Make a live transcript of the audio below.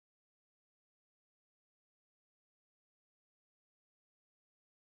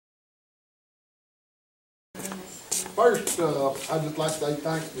First, I'd just like to say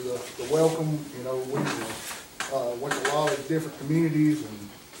thanks for the welcome. You know, we went to a lot of different communities, and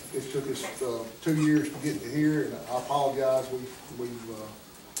it took us 2 years to get to here. And I apologize. We've you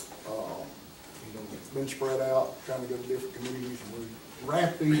know, been spread out trying to go to different communities, and we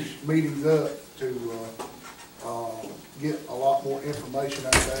wrap these meetings up to get a lot more information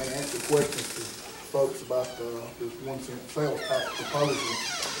out there and answer questions to folks about this 1 cent sales tax proposal.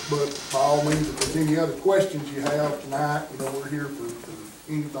 But by all means, if there's any other questions you have tonight, you know, we're here for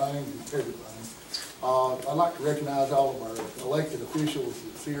anything and everything. I'd like to recognize all of our elected officials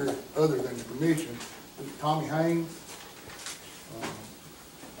that's here other than the commission. Tommy Haynes,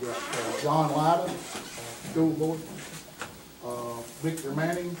 John Lyden, school board, Victor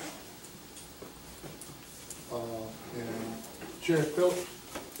Manning, and Sheriff Phillips.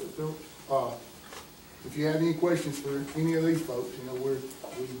 If you have any questions for any of these folks, you know, we're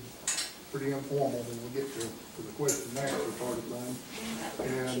pretty informal when we get to the question and answer part of things.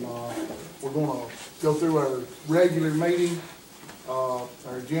 And we're going to go through our regular meeting, our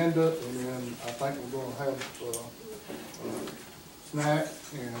agenda, and then I think we're going to have snack,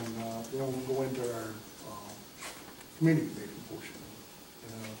 and then we'll go into our community meeting portion.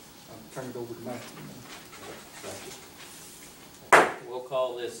 And I'll turn it over to Matthew now. We'll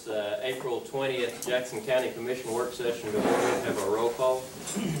call this April 20th Jackson County Commission work session to order. Have a roll call.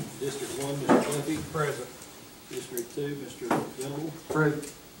 District 1, Mr. Cliffy. Present. District 2, Mr. Venable.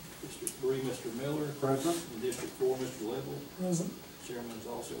 Present. District 3, Mr. Miller. Present. And District 4, Mr. Level. Present. Chairman is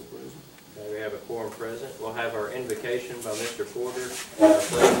also present. Okay, we have a quorum present. We'll have our invocation by Mr. Porter.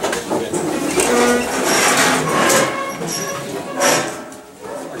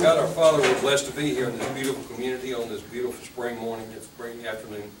 Our God, our Father, we're blessed to be here in this beautiful community on this beautiful spring morning and spring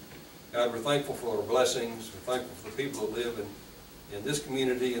afternoon. God, we're thankful for our blessings. We're thankful for the people that live in this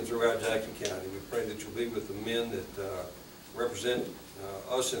community and throughout Jackson County. We pray that you'll be with the men that represent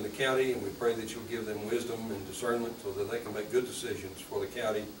us in the county, and we pray that you'll give them wisdom and discernment so that they can make good decisions for the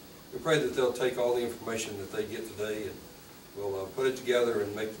county. We pray that they'll take all the information that they get today and we'll put it together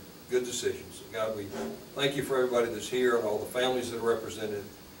and make good decisions. So God, we thank you for everybody that's here and all the families that are represented.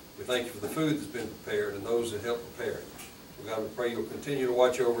 We thank you for the food that's been prepared and those that helped prepare it. So God, we pray you'll continue to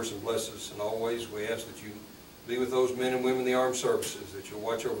watch over us and bless us. And always we ask that you be with those men and women in the armed services, that you'll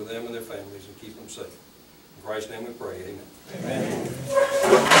watch over them and their families and keep them safe. In Christ's name we pray, amen. Amen.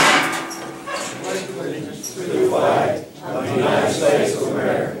 Allegiance to the flag of the United States of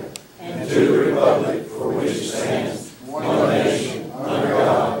America and to the republic for which it stands, one nation, under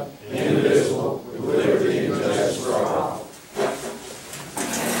God, indivisible, with liberty and justice for all.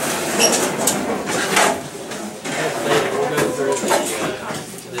 We'll go through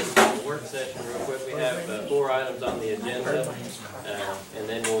this work session real quick. We have 4 items on the agenda, and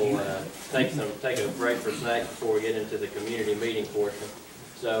then we'll take a break for snacks before we get into the community meeting portion.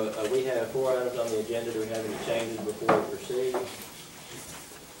 So we have 4 items on the agenda. Do we have any changes before we proceed?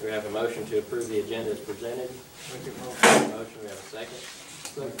 Do we have a motion to approve the agenda as presented? Motion. We have a second.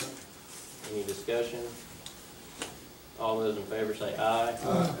 Second. Any discussion? All those in favor say aye. Aye.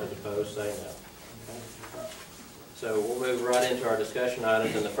 Those opposed say no. Okay. So we'll move right into our discussion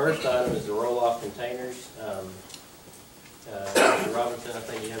items, and the first item is the roll-off containers. Mr. Robinson, I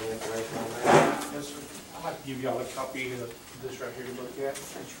think you have the information on that. Yes, sir. I'd like to give y'all a copy of this right here to look at.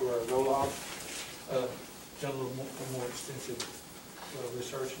 It's for a roll-off. Done a little more extensive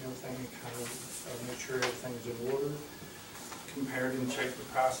research and everything, and kind of make sure everything is in order. Compared and checked the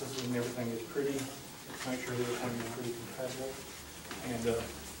prices, and everything is pretty. Make sure everything is pretty compatible. And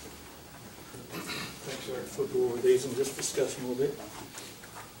thanks, sir. Flip over these and just discuss them a little bit.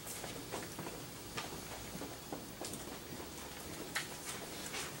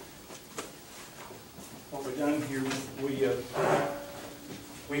 What we've done here,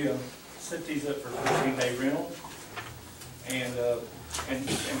 we set these up for 14-day rental and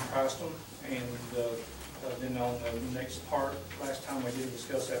priced them. And then on the next part, last time we didn't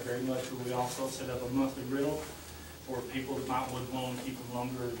discuss that very much, but we also set up a monthly rental for people that might would want to keep them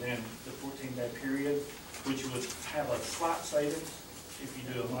longer than the 14-day period, which would have a slight savings if you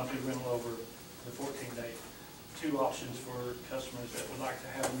do a monthly rental over the 14-day. 2 options for customers that would like to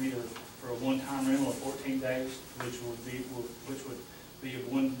have them either for a one-time rental of 14 days, which would be a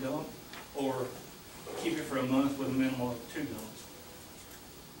 1 dump, or keep it for a month with a minimum of 2 dumps.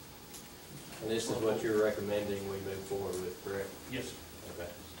 And this is what you're recommending we move forward with, correct? Yes, sir. Okay.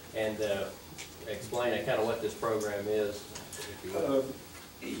 And explain kind of what this program is, if you will.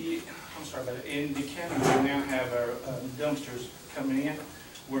 I'm sorry about it. In the county, we now have our dumpsters coming in.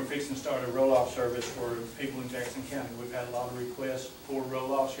 We're fixing to start a roll-off service for people in Jackson County. We've had a lot of requests for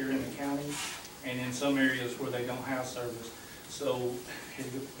roll-offs here in the county, and in some areas where they don't have service. So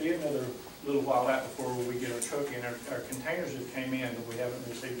it'll be another little while out before we get our truck in. Our containers have came in, and we haven't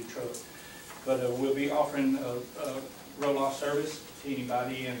received a truck. But we'll be offering a roll-off service to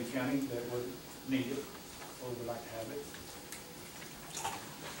anybody in the county that would need it or would like to have it.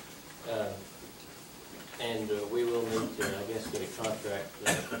 And we will need to, I guess, get a contract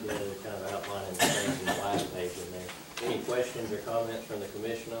together, kind of outlining the things in the last page in there. Any questions or comments from the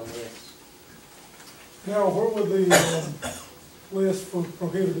commission on this? Now, where would the list for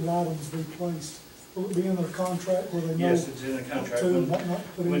prohibited items be placed? Will it be in their contract where they know? Yes, it's in the contract. To and what not to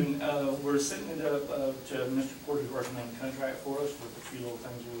put in? When we're sitting it up to Mr. Porter's working on the contract for us with a few little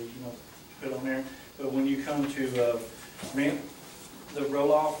things we, put on there. But when you come to rent the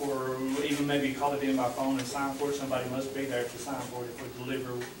roll-off, or even maybe call it in by phone and sign for it, somebody must be there to sign for it if we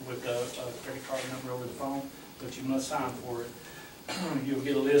deliver with a credit card number over the phone, but you must sign for it. You'll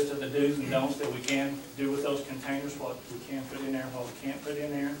get a list of the do's and don'ts that we can do with those containers, what we can put in there, what we can't put in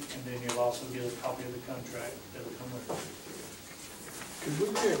there, and then you'll also get a copy of the contract that will come with it. Could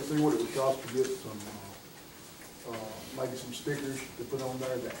we check and see what it would cost to get some, maybe some stickers to put on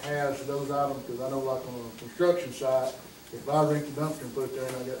there that has those items? Because I know like on a construction site, if I rent the dumpster and put it there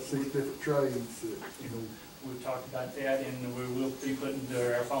and I got 6 different trades that, We've talked about that, and we will be putting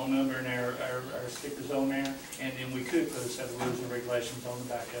our phone number and our stickers on there, and then we could put a set of rules and regulations on the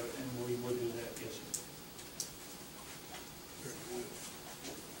back of it, and we would do that, yes,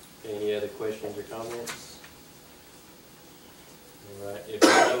 sir. Any other questions or comments? All right, if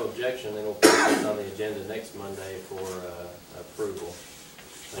there's no objection, then we'll put this on the agenda next Monday for approval.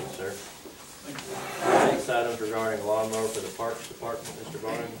 Thanks, sir. Thank you. Next item is regarding lawnmower for the Parks Department, Mr.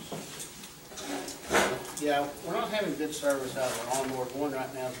 Barnes. Yeah, we're not having good service out of the lawnmower. One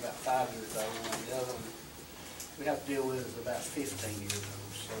right now is about 5 years old, and the other one we have to deal with is about 15 years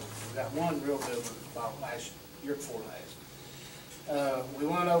old. So we've got one real good one about year before last. We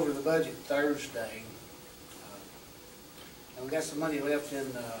went over the budget Thursday, and we got some money left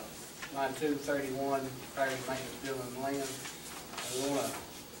in line 231, property maintenance, building and land.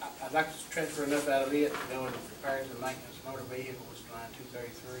 I'd like to transfer enough out of it to go into repairs and maintenance motor vehicles, line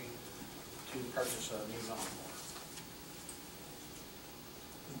 233. To purchase a new lawnmower.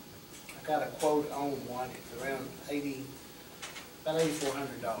 I got a quote on one. It's around about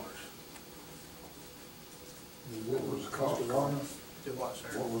 $8,400. what was the cost of one? To what, sir?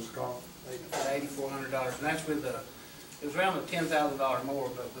 What was the cost? About $8,400, and that's with it was around the $10,000 more,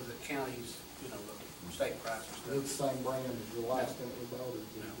 but with the county's, the state price and stuff. It's the same brand as the last thing we bought.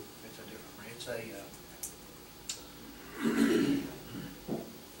 No, it's a different brand. It's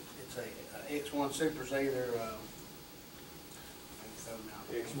a X1 Super's either,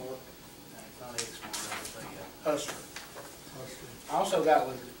 X-Mark. no, it's not X1, it's a Hustler. I also got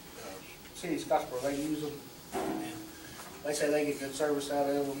with City of Scottsboro, they use them, and they say they get good service out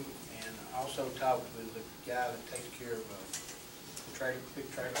of them, and I also talked with the guy that takes care of the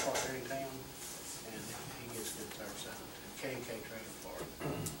big trailer park there in town, and he gets good service out of it, K&K Trailer Park.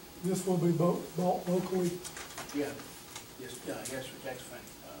 This will be bought locally. Yeah, yes, for Jackson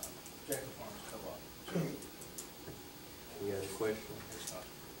Farms Co-op. Any other questions?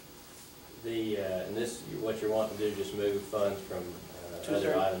 And this, what you're wanting to do, just move funds from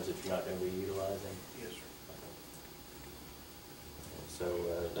other items that you're not going to be utilizing? Yes, sir. So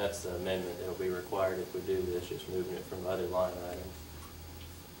that's the amendment that will be required if we do this, just moving it from other line items.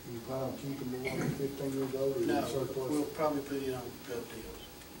 You plan on keeping the one that's 15 years old, or No, surplus? we'll probably put it on gov deals,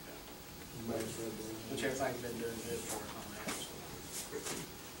 Maybe so, then. which everything's been doing good for us on that. So.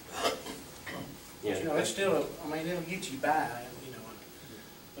 Yeah. But, it's still, it'll get you by,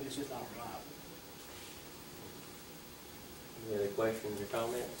 but it's just not reliable. Any other questions or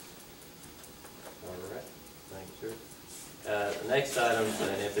comments? All right, thank you, sir. The next item,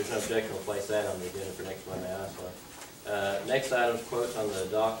 and if there's no objection, we'll place that on the agenda for next Monday also. Next item is quotes on the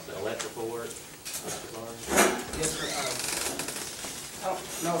dock, the electrical work. Mr. Barnes? Yes, sir. I don't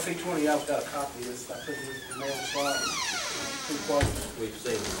know if each one of y'all's got a copy of this. I put it in the mail slot. 2 quotes. We've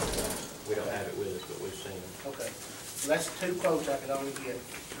seen them. We don't have it with us, but we've seen them. Okay. So that's 2 quotes I could only get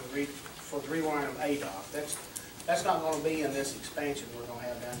for the rewiring of a dock. That's not going to be in this expansion we're going to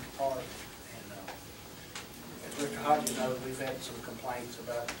have down at the park. And as Mr. Hodges knows, we've had some complaints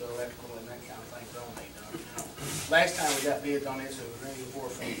about the electrical and that kind of thing on a dock. Last time we got bids on this, it was ranging from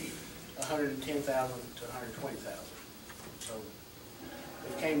 $110,000 to $120,000. So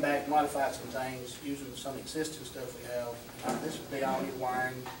we came back, modified some things, using some existing stuff we have. This would be all new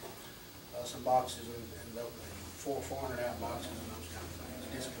wiring, some boxes and 400 out boxes and those kind of things,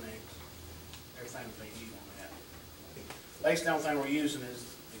 disconnects, everything would be new on that. Basically, the only thing we're using is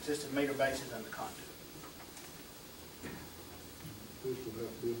the existing meter bases and the conduit. This would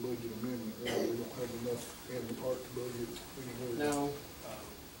have to be a budget amendment, we don't have enough in the parks budget anywhere. No,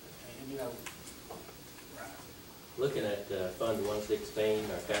 and you know, right. Looking at Fund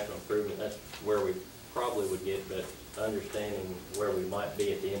 116, our capital improvement, that's where we probably would get, but understanding where we might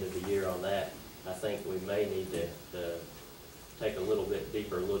be at the end of the year on that, I think we may need to take a little bit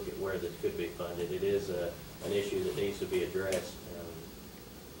deeper look at where this could be funded. It is an issue that needs to be addressed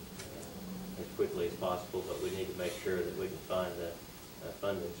as quickly as possible, but we need to make sure that we can find a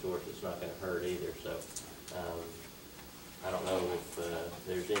funding source that's not going to hurt either. So I don't know if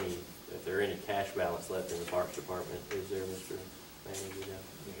there are any cash balance left in the Parks Department. Is there, Mr. Manning? You know?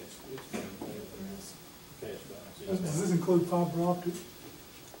 Does this include fiber optic?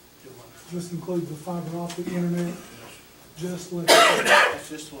 Does this include the fiber optic internet? Just like, That's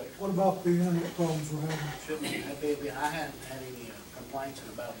just what, what about the internet problems we're having? shouldn't have been, I hadn't had any complaints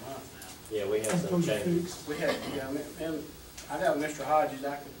in about a month now. Yeah, we had some changes. We had, you know, and I know Mr. Hodges,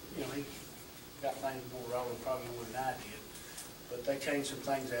 I could, you know, he got things more rolling probably more than I did, but they changed some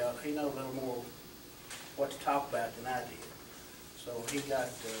things out. He knows a little more what to talk about than I did. So he got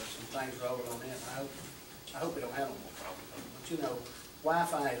some things rolling on it. I hope we don't have no more problems. But you know,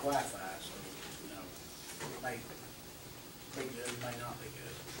 Wi-Fi is Wi-Fi, so, you know, it may be good, it may not be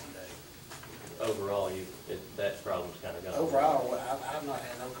good one day. Overall, that problem's kind of gone. Overall, I've not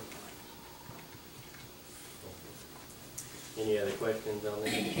had no complaints. Any other questions on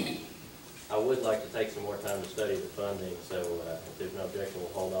this? I would like to take some more time to study the funding, so if there's no objection,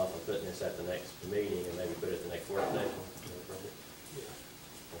 we'll hold off on putting this at the next meeting and maybe put it at the next work session.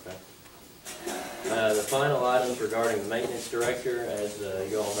 Okay. The final items regarding the maintenance director, as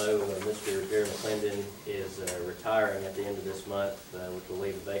you all know, Mr. Jerry McClendon is retiring at the end of this month, which will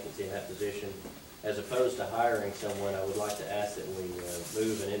leave a vacancy in that position. As opposed to hiring someone, I would like to ask that we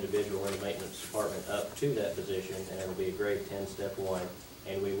move an individual in the maintenance department up to that position, and it will be a grade 10, step 1,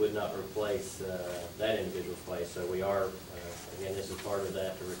 and we would not replace that individual's place. So we are, again, this is part of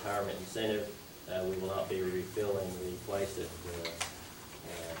that retirement incentive. We will not be refilling the place that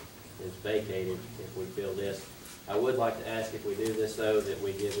is vacated if we fill this. I would like to ask, if we do this though, that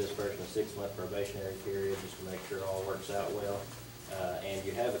we give this person a 6-month probationary period just to make sure it all works out well. And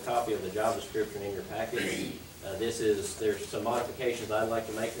you have a copy of the job description in your package. There's some modifications I'd like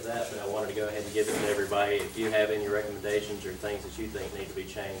to make to that, but I wanted to go ahead and give it to everybody. If you have any recommendations or things that you think need to be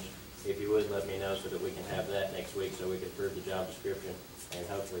changed, if you would, let me know so that we can have that next week so we can approve the job description and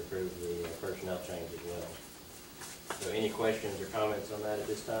hopefully approve the personnel change as well. So any questions or comments on that at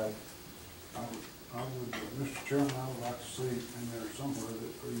this time? I would, Mr. Chairman, I would like to see in there somewhere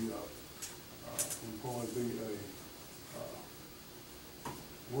that the employee be a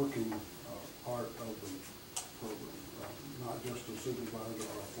working part of the program, not just a supervisor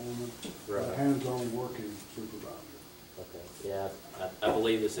or a foreman, but a hands-on working supervisor. Okay, yeah, I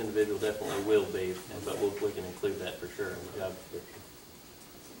believe this individual definitely will be, but we can include that for sure in the job description.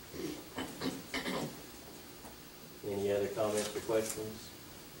 Any other comments or questions?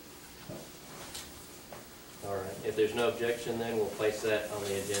 All right, if there's no objection, then we'll place that on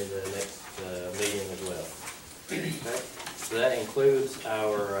the agenda next meeting as well. Okay, so that includes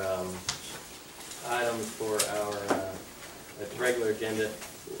our items for our regular agenda.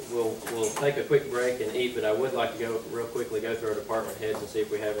 We'll take a quick break and eat, but I would like to real quickly go through our department heads and see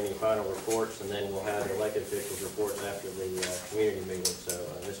if we have any final reports, and then we'll have the elected officials' reports after the community meeting. So,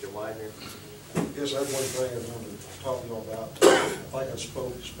 Mr. Widener. Yes, that's one thing I wanted to talk to you all about. I think I've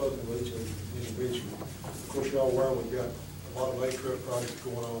spoken with each individual. Of course, y'all aware we've got a lot of A-trip projects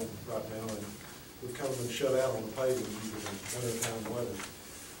going on right now, and we've kind of been shut out on the paving due to the wintertime weather.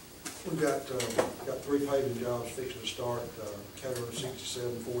 We've got 3 paving jobs fixing to start, County Road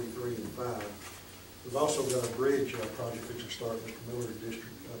 67, 43, and 5. We've also got a bridge project fixing to start in Mr. Miller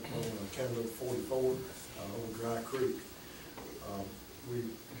District up on County Road 44 over Dry Creek.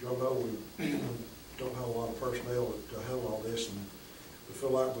 Y'all know we don't have a lot of personnel to handle all this, and we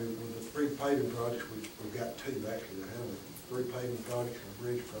feel like with the 3 paving projects, we've got 2 actually to handle. 3 paving projects and a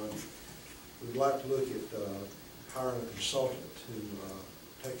bridge project. We'd like to look at hiring a consultant to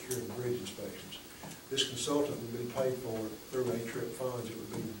take care of the bridge inspections. This consultant would be paid for through A-trip funds. It would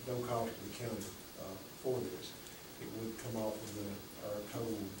be no cost to the county for this. It would come off of our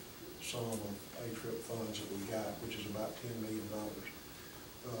total sum of A-trip funds that we got, which is about $10 million.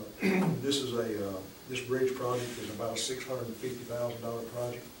 This bridge project is about a $650,000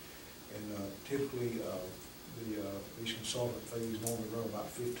 project, and typically these consultant fees normally run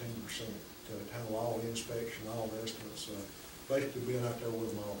about 15% to handle all the inspection, all the estimates, basically being out there with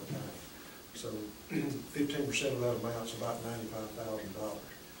them all the time. So 15% of that amount's about $95,000.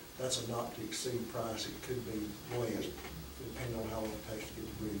 that's a not to exceed price. It could be less, depending on how long it takes to get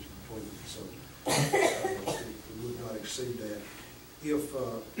the bridge completed. So it would not exceed that. If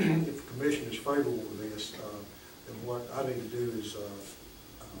the commission is favorable with this, then what I need to do is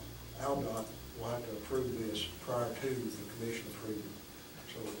ALDOT will have to approve this prior to the commission approving.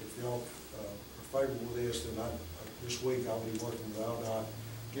 So if y'all are favorable with this, then this week I'll be working with ALDOT,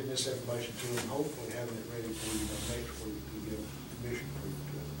 getting this information to them, hopefully having it ready for you next week to give commission approval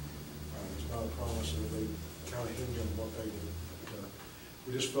to it. It's not a promise, it'll be kind of hinging on what they do. But,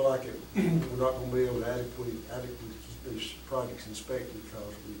 we just feel like we're not going to be able to adequately keep these projects inspected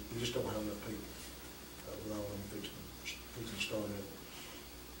because we just don't have enough people with all them fixing to start up.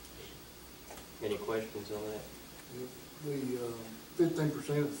 Any questions on that? The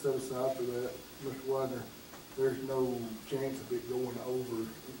 15% is set aside for that, Mr. Widener. There's no chance of it going over.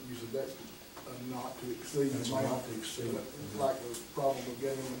 Usually that's not to exceed. That's not to exceed. Like the problem of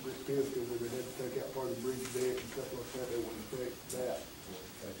getting in the Pisgah where they had to take out part of the bridge deck and stuff like that, they wouldn't affect that.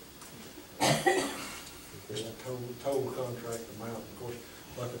 It's a total contract amount. Of course,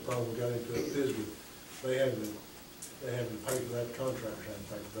 like the problem we got into at Pisgah, they had to pay for that, contractor had to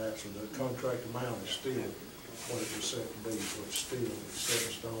pay for that, so the contract amount is still what it was set to be, so it's still set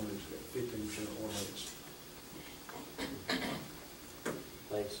in stone, it's at 15% or less.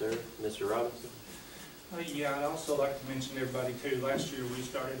 Thanks, sir. Mr. Robinson? Yeah, I'd also like to mention to everybody too, last year we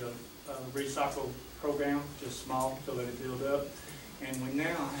started a recycle program, just small, to let it build up. And we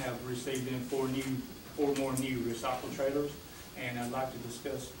now have received in four more new recycle trailers. And I'd like to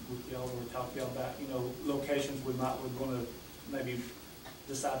discuss with y'all, or talk to y'all about, locations we're going to maybe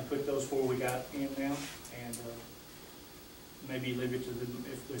decide to put those 4 we got in now. And maybe leave it to them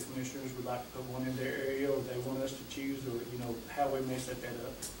if the commissioners would like to put one in their area, or they want us to choose, or, how we may set that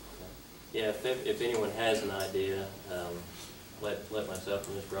up. Yeah, if anyone has an idea, let myself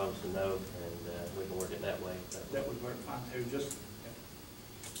and Mr. Robinson know, and we can work it that way. That would work fine too, just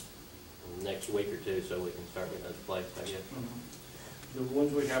next week or two, so we can start getting those placed, I guess. The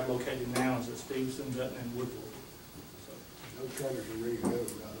ones we have located now is at Stevenson, Dutton, and Woodville. So, Those trailers are ready to go,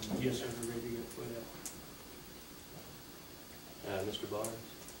 right? yes, sir, we're ready to get put out. Mr. Barnes?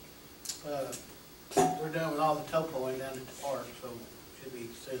 We're done with all the topoing down at the park, so should be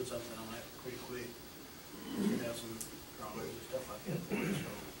seeing something on that pretty quick. Should have some drawings and stuff like that for us,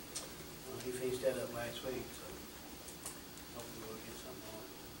 so, he finished that up last week, so hopefully we'll get something on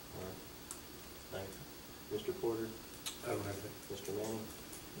it. All right. Thank you. Mr. Porter? Mr. Manning?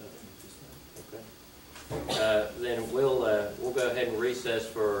 Okay. Then we'll go ahead and recess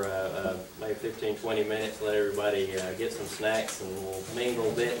for maybe 15-20 minutes, let everybody get some snacks, and we'll mingle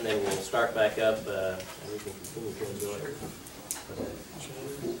a bit, and then we'll start back up, and we can continue to enjoy it.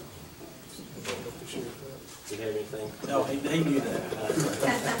 Do you have anything? No, he knew that.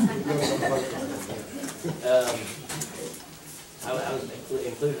 I was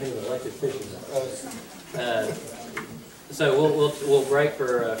including the elected officials. So we'll break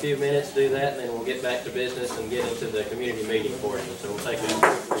for a few minutes, do that, and then we'll get back to business and get into the community meeting portion. So we'll take a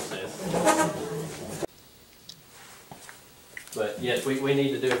quick recess. But yes, we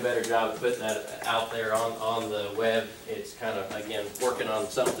need to do a better job of putting that out there on the web. It's kind of, again, working on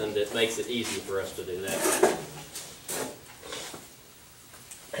something that makes it easy for us to do that.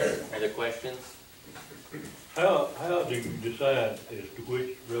 Other questions? How do you decide as to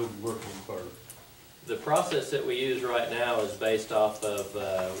which road you're working first? The process that we use right now is based off of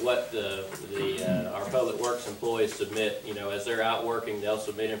what our public works employees submit. As they're out working, they'll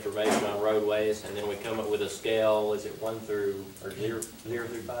submit information on roadways, and then we come up with a scale. Is it 1 through, or 0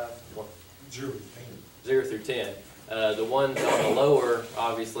 through 5? 0 through 10. The ones on the lower,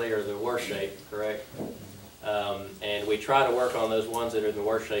 obviously, are the worst shape, correct? And we try to work on those ones that are in the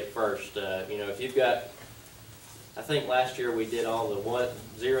worst shape first. If you've got, I think last year we did all the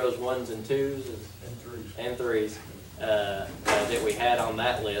zeros, ones, and twos, and threes that we had on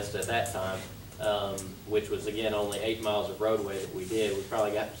that list at that time, which was again only 8 miles of roadway that we did. We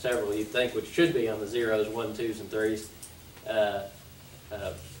probably got several you'd think which should be on the zeros, 1, 2s, and 3s.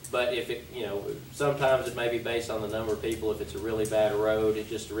 But if it, sometimes it may be based on the number of people. If it's a really bad road, it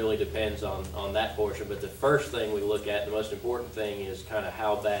just really depends on that portion. But the first thing we look at, the most important thing, is kind of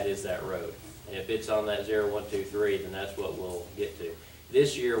how bad is that road. And if it's on that 0, 1, 2, 3, then that's what we'll get to.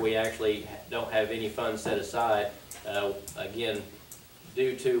 This year, we actually don't have any funds set aside. Again,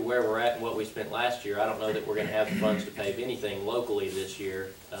 due to where we're at and what we spent last year, I don't know that we're going to have the funds to pave anything locally this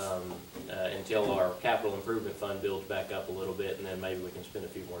year until our capital improvement fund builds back up a little bit, and then maybe we can spend a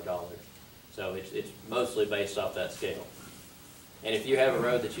few more dollars. So it's mostly based off that scale. And if you have a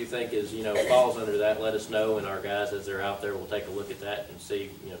road that you think is, falls under that, let us know, and our guys, as they're out there, will take a look at that and see,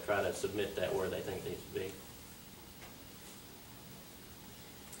 try to submit that where they think it needs to be.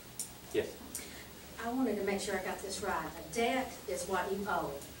 Yes? I wanted to make sure I got this right. A debt is what you owe.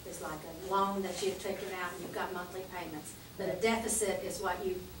 It's like a loan that you've taken out and you've got monthly payments. But a deficit is what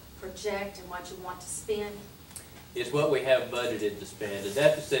you project and what you want to spend. It's what we have budgeted to spend. The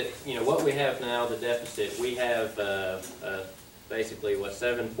deficit, what we have now, the deficit, we have basically,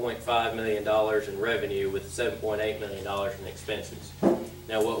 $7.5 million in revenue with $7.8 million in expenses.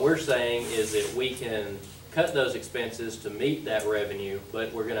 Now, what we're saying is that we can cut those expenses to meet that revenue,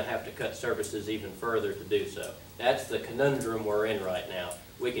 but we're going to have to cut services even further to do so. That's the conundrum we're in right now.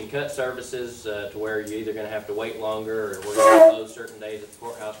 We can cut services to where you're either going to have to wait longer, or we're going to close certain days at the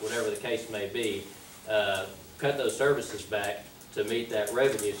courthouse, whatever the case may be. Cut those services back to meet that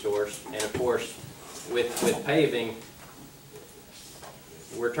revenue source. And of course, with paving,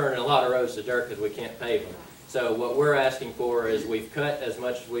 we're turning a lot of roads to dirt because we can't pave them. So what we're asking for is we've cut as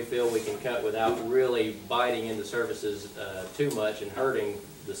much as we feel we can cut without really biting into services too much and hurting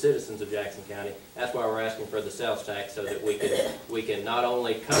the citizens of Jackson County. That's why we're asking for the sales tax, so that we can not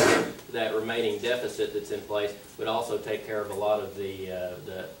only cover that remaining deficit that's in place, but also take care of a lot of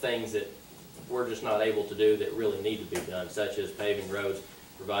the things that we're just not able to do that really need to be done, such as paving roads,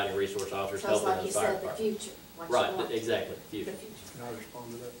 providing resource officers, helping like those fire you said, the departments. future. Right, exactly, the future. Can I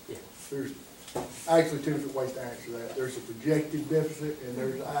respond to that? Yeah. There's actually two different ways to answer that. There's a projected deficit and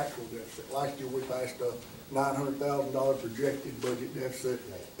there's an actual deficit. Last year, we passed a $900,000 projected budget deficit,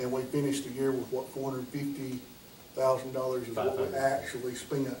 and we finished the year with $450,000 is what we actually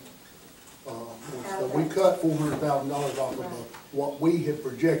spent. So we cut $400,000 off of what we had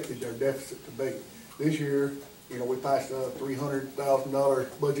projected our deficit to be. This year, we passed a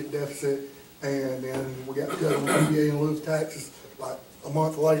 $300,000 budget deficit, and then we got cut on MBA and lieu taxes like a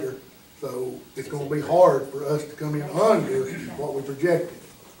month later. So it's going to be hard for us to come in under what we projected.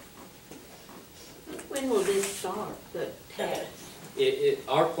 When will this start, the tax?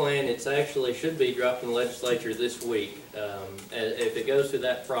 Our plan, it's actually should be dropped in the legislature this week. If it goes through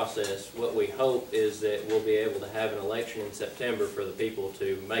that process, what we hope is that we'll be able to have an election in September for the people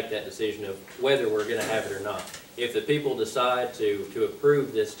to make that decision of whether we're going to have it or not. If the people decide to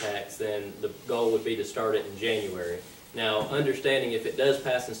approve this tax, then the goal would be to start it in January. Now, understanding if it does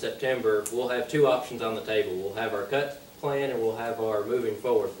pass in September, we'll have two options on the table. We'll have our cut plan and we'll have our moving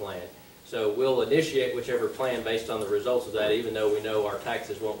forward plan. So we'll initiate whichever plan based on the results of that, even though we know our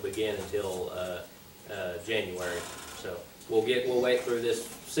taxes won't begin until January. So we'll wait through this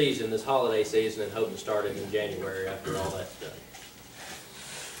season, this holiday season, and hope to start it in January after all that's done.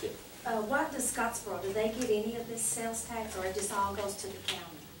 Yeah. What does Scottsboro, do they get any of this sales tax, or it just all goes to the county?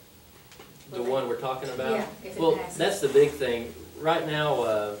 The one we're talking about? Yeah, if it well, passes. That's the big thing. Right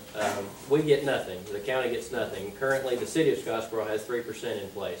now, we get nothing. The county gets nothing. Currently, the city of Scottsboro has 3% in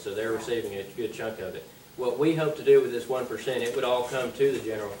place, so they're receiving a good chunk of it. What we hope to do with this 1%, it would all come to the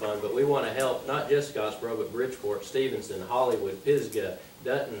general fund, but we want to help not just Scottsboro, but Bridgeport, Stevenson, Hollywood, Pisgah,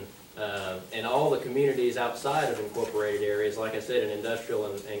 Dutton, and all the communities outside of incorporated areas, like I said, in industrial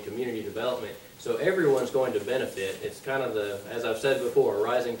and community development. So everyone's going to benefit. It's kind of as I've said before, a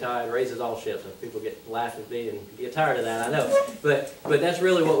rising tide raises all ships. People laugh at me and get tired of that, I know. But that's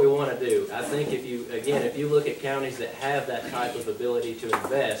really what we want to do. I think if you look at counties that have that type of ability to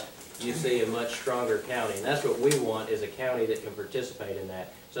invest, you see a much stronger county. And that's what we want, is a county that can participate in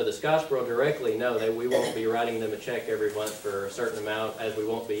that. So the Scottsboro directly know that we won't be writing them a check every month for a certain amount, as we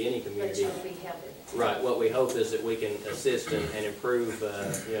won't be any community. But you'll be helping. Right. What we hope is that we can assist and improve,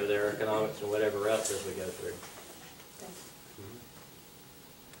 their economics and whatever else as we go through.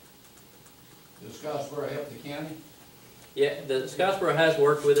 Does Scottsboro help the county? Yeah, the Scottsboro has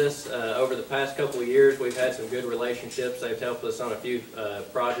worked with us over the past couple of years. We've had some good relationships. They've helped us on a few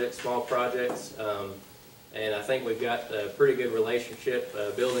projects, small projects, and I think we've got a pretty good relationship,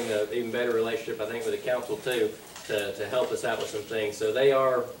 building an even better relationship, I think, with the council too, to help us out with some things. So they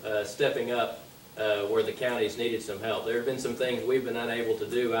are stepping up where the county's needed some help. There have been some things we've been unable to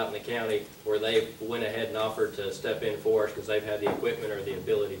do out in the county where they went ahead and offered to step in for us because they've had the equipment or the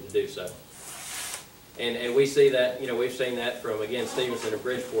ability to do so. And we see that, we've seen that from, again, Stevenson and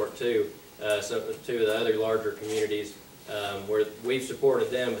Bridgeport too, two of the other larger communities where we've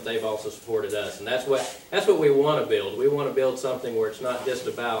supported them, but they've also supported us. And that's what we want to build. We want to build something where it's not just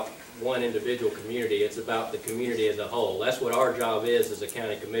about one individual community, it's about the community as a whole. That's what our job is as a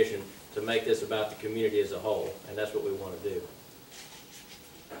county commission, to make this about the community as a whole, and that's what we want to do.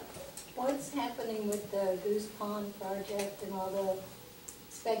 What's happening with the Goose Pond project and all the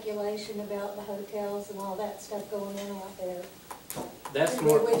speculation about the hotels and all that stuff going on out there? That's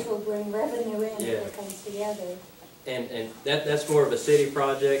more. Which will bring revenue in Yeah. if it comes together. And that's more of a city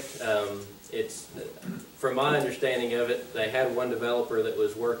project. It's, from my understanding of it, they had one developer that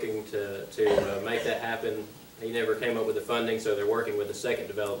was working to make that happen. He never came up with the funding, so they're working with a second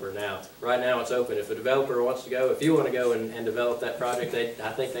developer now. Right now, it's open. If a developer wants to go, if you want to go and develop that project,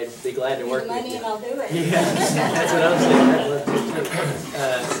 I think they'd be glad to work with Money you. and I'll do it. Yeah, that's what I'm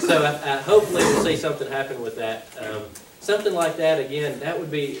saying. So hopefully we'll see something happen with that. Something like that, again,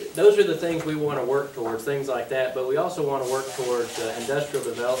 those are the things we want to work towards, things like that, but we also want to work towards industrial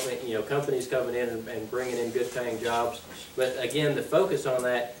development, companies coming in and bringing in good paying jobs. But again, the focus on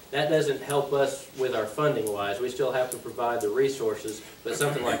that doesn't help us with our funding wise. We still have to provide the resources, but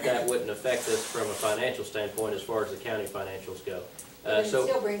something like that wouldn't affect us from a financial standpoint as far as the county financials go. But it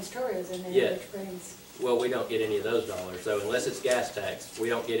still brings tourism in, Yeah. which brings. Well, we don't get any of those dollars, so unless it's gas tax, we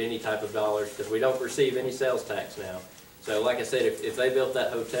don't get any type of dollars because we don't receive any sales tax now. So like I said, if they built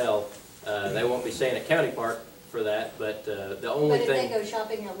that hotel, they won't be staying at County Park for that, but the only But if thing. they go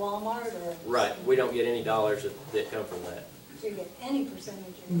shopping at Walmart or? Right, we don't get any dollars that come from that. So you get any percentage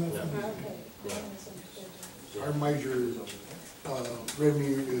of it? Nothing. Okay. Yeah. I misunderstood. Our major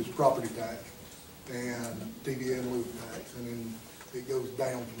revenue is property tax and TDA and loop tax, and then it goes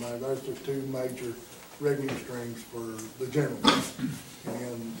down from there. Those are two major revenue streams for the general fund.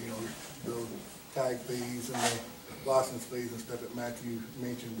 And, the tag fees and the license fees and stuff that Matthew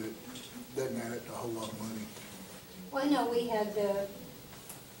mentioned that doesn't add up to a whole lot of money. Well, I know we had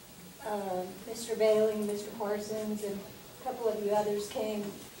Mr. Bailey, Mr. Parsons, and a couple of you others came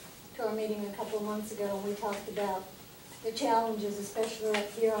to our meeting a couple of months ago, and we talked about the challenges, especially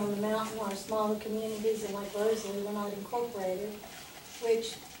up here on the mountain, our smaller communities, and like Rosalie, we're not incorporated,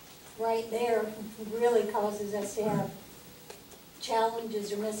 which right there really causes us to have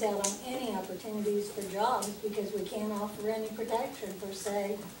challenges or miss out on any opportunities for jobs because we can't offer any protection per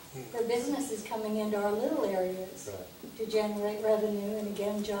se for businesses coming into our little areas to generate revenue and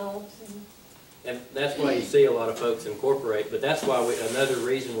again jobs. And that's why you see a lot of folks incorporate, but that's why another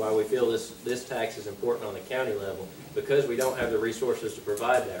reason why we feel this tax is important on the county level, because we don't have the resources to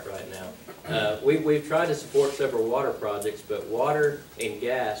provide that right now. We've tried to support several water projects, but water and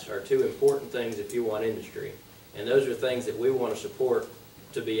gas are two important things if you want industry. And those are things that we want to support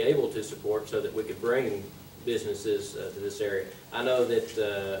to be able to support so that we could bring businesses to this area. I know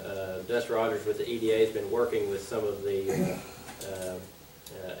that Dust Rogers with the EDA has been working with some of the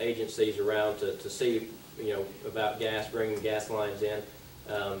agencies around to see, about gas, bringing gas lines in.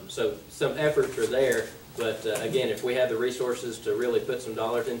 So some efforts are there, but again, if we had the resources to really put some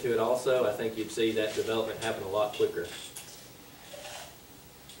dollars into it also, I think you'd see that development happen a lot quicker.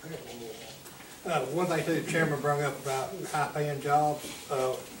 One thing too, the chairman brought up about high-paying jobs.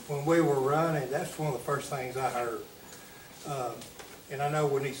 When we were running, that's one of the first things I heard. And I know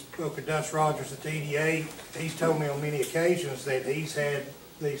when he spoke to Dust Rogers at the EDA, he's told me on many occasions that he's had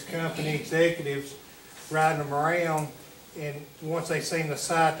these company executives riding them around, and once they seen the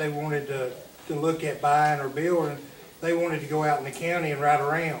site they wanted to look at buying or building, they wanted to go out in the county and ride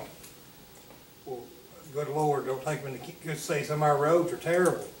around. Well, good Lord, don't take them in the, just say some of our roads are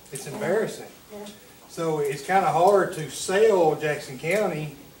terrible. It's embarrassing. Yeah. So it's kind of hard to sell Jackson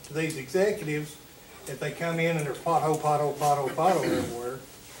County to these executives if they come in and there's pothole everywhere.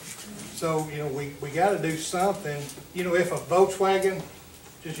 So, we got to do something. If a Volkswagen,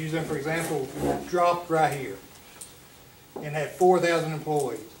 just use them for example, dropped right here and had 4,000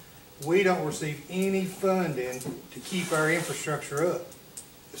 employees, we don't receive any funding to keep our infrastructure up.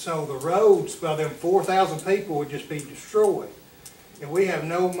 So the roads by them 4,000 people would just be destroyed. And we have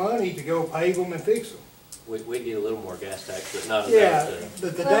no money to go pave them and fix them. We get a little more gas tax, but not Yeah, enough to.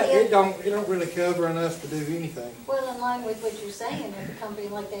 it don't really cover enough to do anything. Well, in line with what you're saying, if a company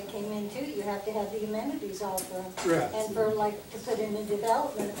like that came in too, you have to have the amenities offer them. Right. And for to put in the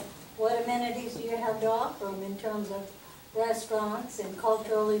development, what amenities do you have to offer them in terms of restaurants and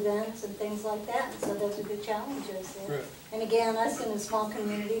cultural events and things like that? And so those are the challenges there. Right. And again, us in a small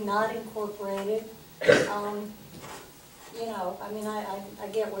community, not incorporated, I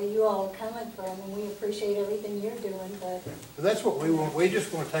get where you all are coming from, and we appreciate everything you're doing, but That's what we want. We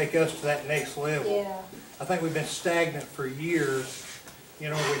just want to take us to that next level. yeah. I think we've been stagnant for years. We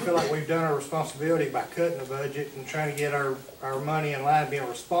feel like we've done our responsibility by cutting the budget and trying to get our money in line, being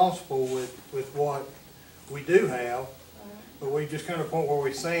responsible with what we do have. But we just come to a point where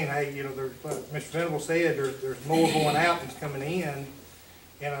we're saying, hey, Mr. Venable said, there's more going out than's coming in.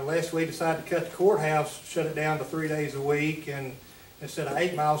 And unless we decide to cut the courthouse, shut it down to 3 days a week, and instead of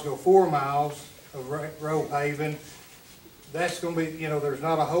 8 miles, go 4 miles of road paving, that's going to be, there's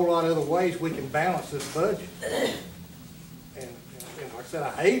not a whole lot of other ways we can balance this budget. And and like I said,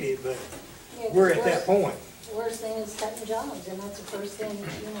 I hate it, but Yeah, 'cause we're at that point. The worst thing is cutting jobs, and that's the first thing,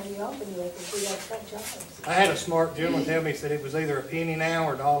 you open with, is we gotta cut jobs. I had a smart gentleman tell me, said it was either a penny now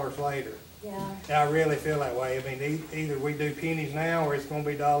or dollars later. Yeah, And I really feel that way. I mean, either we do pennies now or it's gonna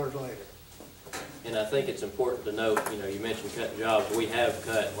be dollars later. And I think it's important to note, you mentioned cutting jobs. We have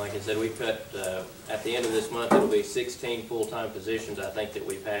cut, like I said, we've cut, at the end of this month, it'll be 16 full-time positions, I think, that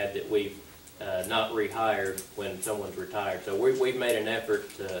we've had that we've not rehired when someone's retired. So we've made an effort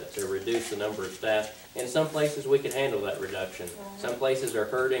to reduce the number of staff. In some places, we can handle that reduction. Some places are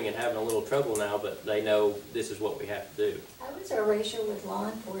hurting and having a little trouble now, but they know this is what we have to do. how is our ratio with law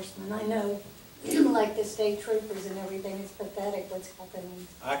enforcement? I know, like the state troopers and everything, it's pathetic what's happening.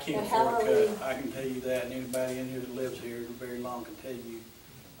 I can't But how afford are to we- cut, I can tell you that, and anybody in here that lives here very long can tell you,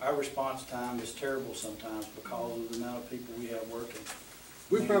 our response time is terrible sometimes because of the amount of people we have working.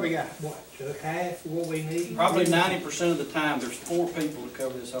 We probably got, what, Chuck, half of what we need? Probably 90% of the time, there's 4 people to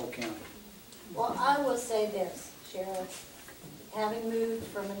cover this whole county. Well, I will say this, Sheriff, having moved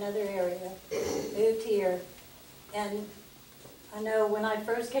from another area, moved here, and I know when I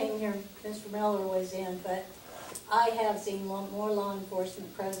first came here, Mr. Miller was in, but I have seen more law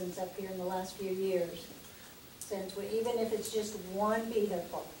enforcement presence up here in the last few years. Since even if it's just one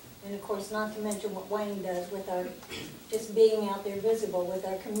vehicle, and of course, not to mention what Wayne does with our, just being out there visible with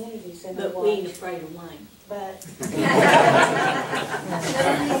our community center. But we ain't afraid of Wayne. But,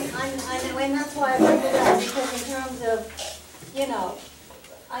 I know, and that's why I bring it up, because in terms of,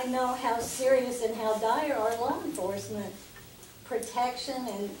 I know how serious and how dire our law enforcement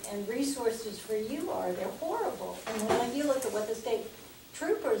protection and resources for you are. They're horrible. And when you look at what the state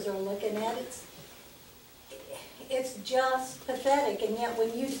troopers are looking at, it's just pathetic. And yet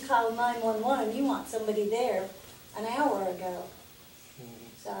when you call 911, you want somebody there an hour ago.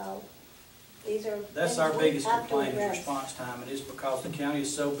 So these are That's things our we biggest have to complaint is address. response time, and it's because the county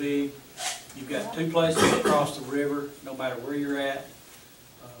is so big. You've got 2 places across the river, no matter where you're at.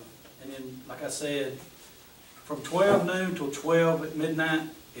 And then, like I said, from 12 noon till 12 at midnight,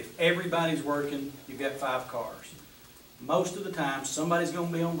 if everybody's working, you've got 5 cars. Most of the time, somebody's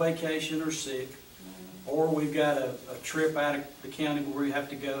gonna be on vacation or sick, or we've got a trip out of the county where we have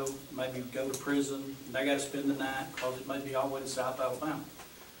to go, maybe go to prison, and they gotta spend the night, because it may be all the way to South Alabama.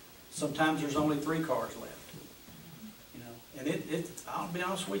 Sometimes there's only 3 cars left. And I'll be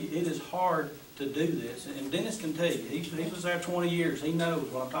honest with you, it is hard to do this, and Dennis can tell you, he was there 20 years, he knows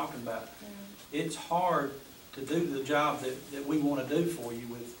what I'm talking about. It's hard to do the job that we want to do for you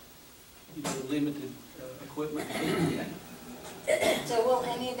with the limited equipment that we have. So will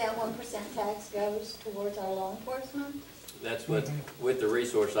any of that 1% tax goes towards our law enforcement? That's what, with the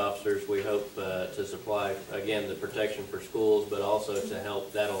resource officers, we hope to supply, again, the protection for schools, but also to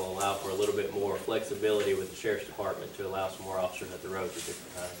help, that'll allow for a little bit more flexibility with the sheriff's department to allow some more officers at the roads at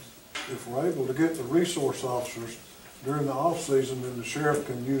different times. If we're able to get the resource officers during the off-season, then the sheriff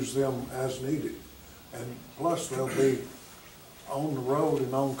can use them as needed. And plus, they'll be on the road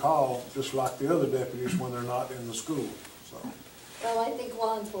and on call, just like the other deputies when they're not in the school, so. Well, I think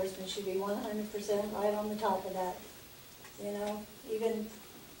law enforcement should be 100% right on the top of that. Even,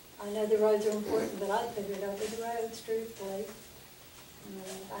 I know the roads are important, but I'd put it over the roads, truthfully.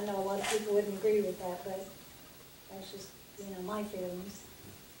 I know a lot of people wouldn't agree with that, but that's just, my feelings.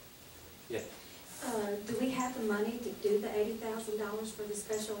 Yeah. Do we have the money to do the $80,000 for the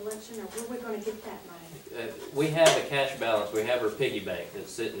special election, or where are we gonna get that money? We have a cash balance, we have our piggy bank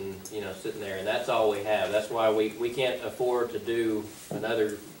that's sitting there, and that's all we have. That's why we can't afford to do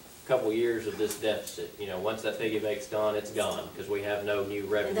another couple years of this deficit. Once that piggy bank's gone, it's gone, because we have no new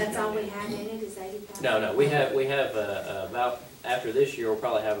revenue. And that's all coming we in. have in it, is 80,000? No, we have about, after this year, we'll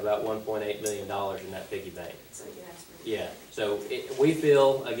probably have about $1.8 million in that piggy bank. So you have to. Yeah, so we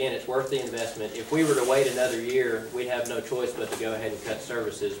feel, again, it's worth the investment. If we were to wait another year, we'd have no choice but to go ahead and cut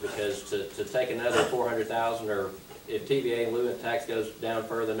services, because to take another $400,000, or if TVA and Lewin tax goes down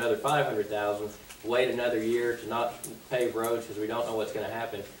further, another $500,000, wait another year to not pave roads because we don't know what's going to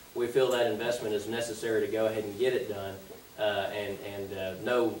happen. We feel that investment is necessary to go ahead and get it done, and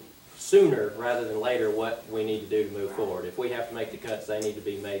know sooner rather than later what we need to do to move forward. If we have to make the cuts, they need to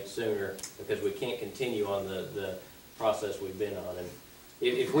be made sooner, because we can't continue on the process we've been on. And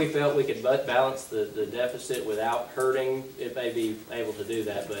if we felt we could balance the deficit without hurting, it may be able to do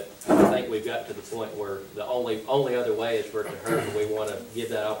that, but I think we've got to the point where the only other way is for it to hurt, and we want to give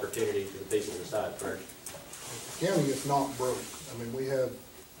that opportunity to the people to decide first. The county is not broke. I mean, we have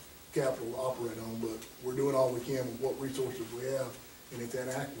capital to operate on, but we're doing all we can with what resources we have, and it's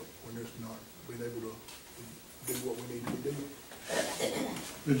inadequate when it's not being able to do what we need to be doing.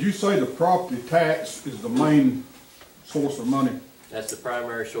 Did you say the property tax is the main source of money? That's the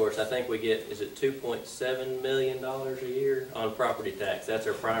primary source. I think we get, is it $2.7 million a year on property tax? That's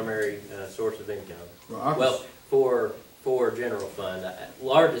our primary source of income. Well, for general fund.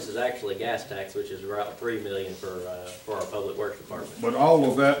 Largest is actually gas tax, which is about $3 million for our public works department. But all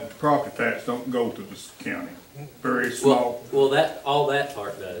of that property tax don't go to the county. Very small. Well, all that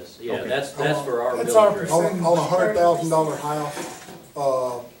part does. Yeah, Okay. that's for our That's our millage rate. percentage. On a $100,000 house,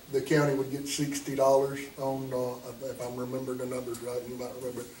 the county would get $60 on, if I'm remembering the numbers right, you might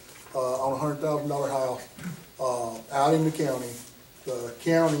remember. On a $100,000 house, out in the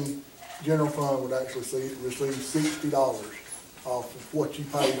county general fund would actually receive $60 off of what you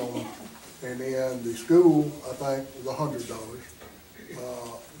paid on them. And then the school, I think, was $100.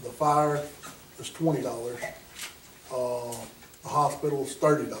 The fire is $20. The hospital is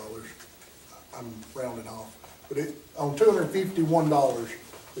 $30. I'm rounding off. But on $251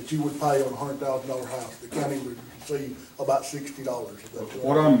 that you would pay on a $100,000 house, the county would receive about $60 of that.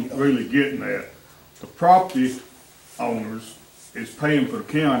 What I'm really getting at, the property owners is paying for the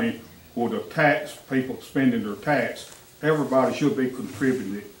county, or the tax, people spending their tax, everybody should be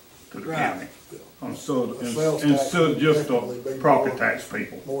contributing to the county. Instead of just the property tax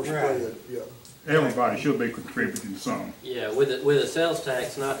people. More spread, yeah. Everybody should be contributing some. Yeah, with a sales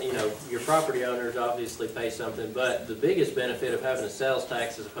tax, not, your property owners obviously pay something, but the biggest benefit of having a sales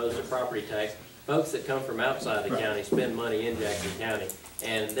tax as opposed to property tax, folks that come from outside the county spend money in Jackson County.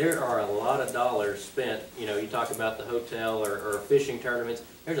 And there are a lot of dollars spent, you talk about the hotel or fishing tournaments,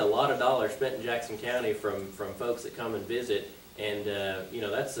 there's a lot of dollars spent in Jackson County from folks that come and visit. And,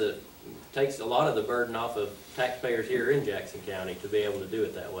 takes a lot of the burden off of taxpayers here in Jackson County to be able to do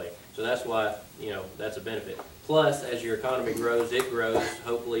it that way. So that's why, that's a benefit. Plus, as your economy grows, it grows.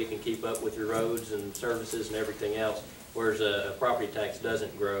 Hopefully you can keep up with your roads and services and everything else, whereas a property tax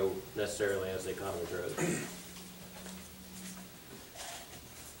doesn't grow necessarily as the economy grows.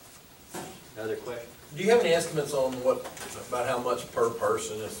 Other questions? Do you have any estimates on about how much per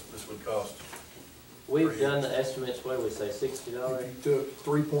person this would cost? We've done the estimates, what do we say, $60? If you took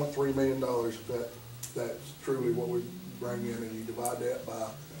 $3.3 million, that's truly what we bring in, and you divide that by,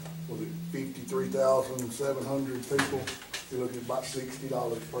 53,700 people, you're looking at about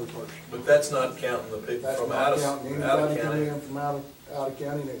 $60 per person. But that's not counting the people from out of county? Anybody coming in from out of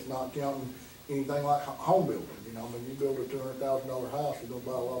county, and it's not counting anything like home building. You build a $200,000 house, you're gonna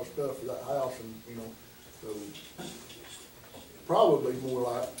buy a lot of stuff for that house, and, so probably more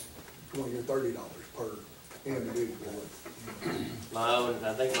like $20 or $30 per individual. Looking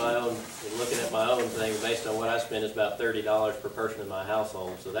at my own thing, based on what I spend, is about $30 per person in my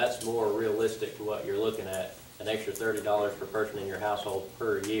household. So that's more realistic to what you're looking at, an extra $30 per person in your household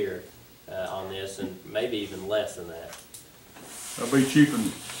per year on this, and maybe even less than that. That'll be cheaper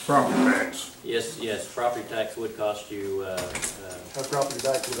than property tax. Yes, property tax would cost you, That property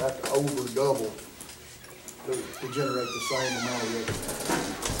tax would have to over double to generate the same amount of revenue.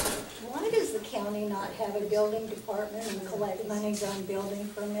 Why does the county not have a building department and collect monies on building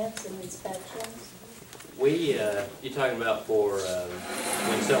permits and inspections? you're talking about for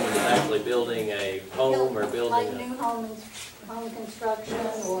when someone is actually building a home or building like new home construction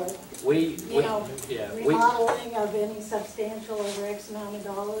or remodeling of any substantial over X amount of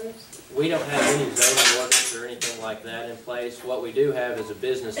dollars? We don't have any zoning ordinance or anything like that in place. What we do have is a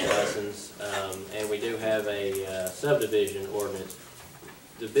business license, and we do have a subdivision ordinance.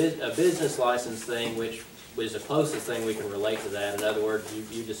 A business license thing, which is the closest thing we can relate to that. In other words,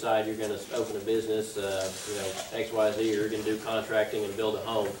 you decide you're going to open a business, XYZ, or you're going to do contracting and build a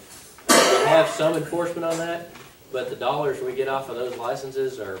home. We have some enforcement on that, but the dollars we get off of those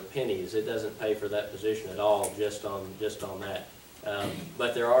licenses are pennies. It doesn't pay for that position at all, just on that.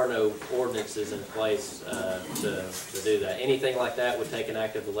 But there are no ordinances in place to do that. Anything like that would take an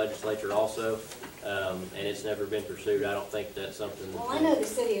act of the legislature also, and it's never been pursued. I don't think that's something. Well, I know the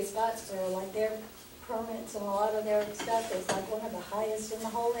city of Scottsboro, like their permits and a lot of their stuff is like one of the highest in the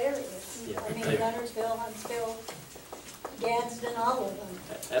whole area. Yeah, I mean, Gunnersville, Huntsville, Gadsden, all of them.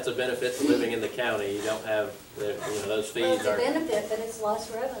 That's a benefit to living in the county. You don't have those fees. Well, it's a benefit, but it's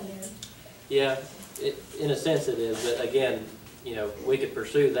lost revenue. Yeah, in a sense it is, but again, we could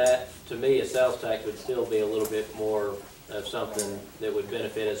pursue that. To me, a sales tax would still be a little bit more of something that would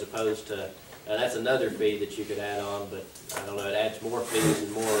benefit as opposed to, that's another fee that you could add on, but I don't know, it adds more fees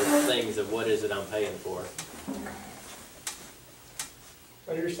and more things of what is it I'm paying for.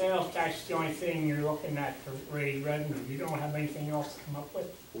 So your sales tax is the only thing you're looking at to raise revenue. You don't have anything else to come up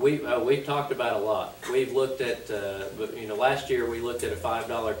with? We've talked about a lot. We've looked at, last year we looked at a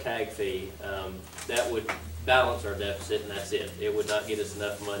 $5 tag fee. That would balance our deficit, and that's it. It would not get us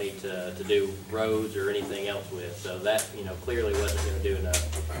enough money to do roads or anything else with, so that, clearly wasn't gonna do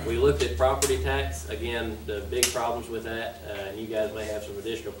enough. We looked at property tax, again, the big problems with that, and you guys may have some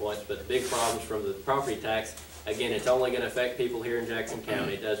additional points, but the big problems from the property tax, again, it's only gonna affect people here in Jackson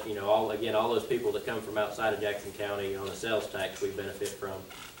County. It does, all those people that come from outside of Jackson County on a sales tax we benefit from.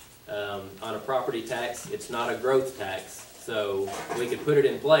 On a property tax, it's not a growth tax, so we could put it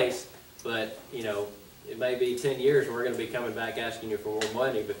in place, but, it may be 10 years and we're gonna be coming back asking you for more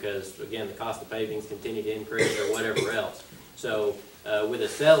money because, again, the cost of pavings continue to increase or whatever else. So, with a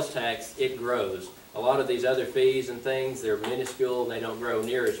sales tax, it grows. A lot of these other fees and things, they're minuscule, they don't grow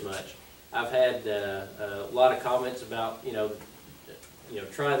near as much. I've had a lot of comments about,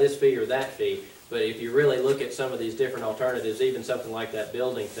 try this fee or that fee, but if you really look at some of these different alternatives, even something like that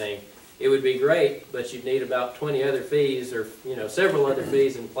building thing, it would be great, but you'd need about 20 other fees or, several other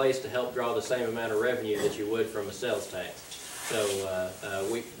fees in place to help draw the same amount of revenue that you would from a sales tax. So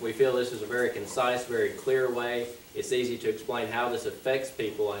we feel this is a very concise, very clear way. It's easy to explain how this affects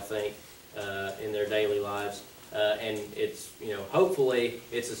people, I think, in their daily lives. And it's, hopefully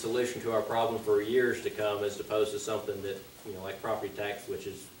it's a solution to our problem for years to come as opposed to something that, like property tax, which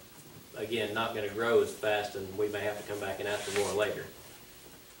is, again, not going to grow as fast and we may have to come back and ask for more later.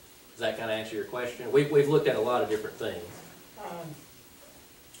 Does that kind of answer your question? We've looked at a lot of different things.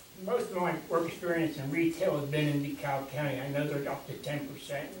 Most of my work experience in retail has been in DeKalb County. I know they're up to 10%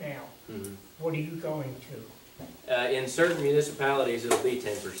 now. Mm-hmm. What are you going to? In certain municipalities, it'll be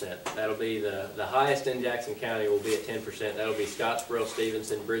 10%. That'll be the highest in Jackson County will be at 10%. That'll be Scottsboro,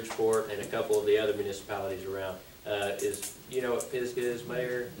 Stevenson, Bridgeport, and a couple of the other municipalities around. You know what Pisgah is,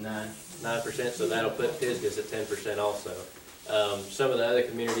 Mayor? 9%, so that'll put Pisgah's at 10% also. Some of the other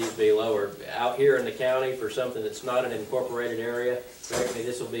communities be lower. Out here in the county, for something that's not an incorporated area, correctly,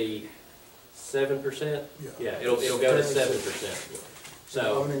 this will be 7%? Yeah, it'll go to 7%.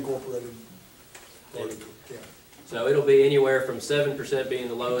 So unincorporated. So it'll be anywhere from 7% being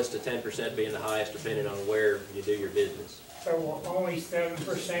the lowest to 10% being the highest, depending on where you do your business. So will only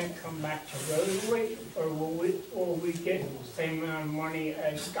 7% come back to Rosewood, or will we get the same amount of money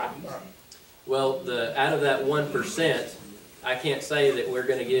as Scottsboro? Well, out of that 1%, I can't say that we're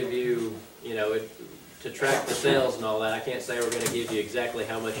going to give you, to track the sales and all that, I can't say we're going to give you exactly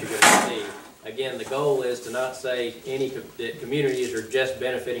how much you're going to receive. Again, the goal is to not say that communities are just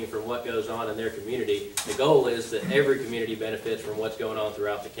benefiting from what goes on in their community. The goal is that every community benefits from what's going on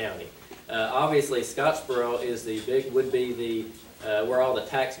throughout the county. Obviously, Scottsboro is would be where all the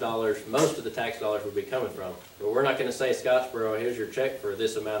tax dollars, most of the tax dollars would be coming from. But we're not going to say, Scottsboro, here's your check for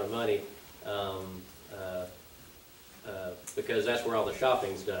this amount of money. Because that's where all the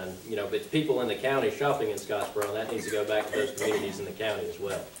shopping's done. But it's people in the county shopping in Scottsboro, and that needs to go back to those communities in the county as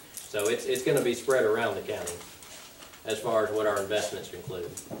well. So it's going to be spread around the county as far as what our investments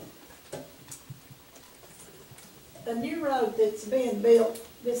include. The new road that's being built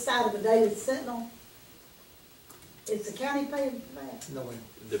this side of the Daily Sentinel, is the county paying for that? No, ma'am.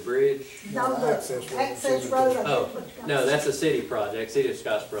 The bridge? No, the access road. Oh, no, that's a city project. City of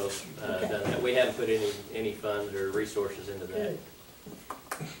Scottsboro's done that. We haven't put any funds or resources into that. Good.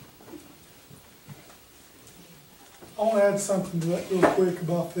 I want to add something to that real quick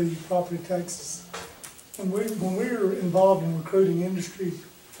about the property taxes. When we were involved in recruiting industry,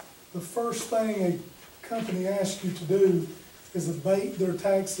 the first thing a company asks you to do is abate their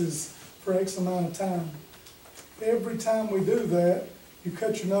taxes for X amount of time. Every time we do that, you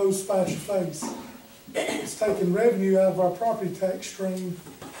cut your nose, spite your face. It's taking revenue out of our property tax stream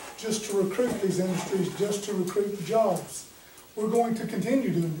just to recruit these industries, just to recruit the jobs. We're going to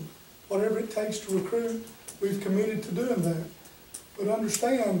continue doing it. Whatever it takes to recruit, we've committed to doing that. But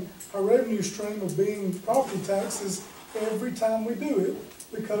understand, our revenue stream of being property taxes, every time we do it,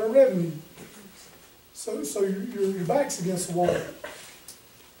 we cut our revenue. So your back's against the wall.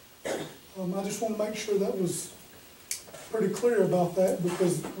 I just want to make sure that was pretty clear about that,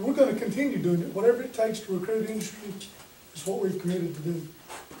 because we're going to continue doing it. Whatever it takes to recruit industry is what we've committed to do.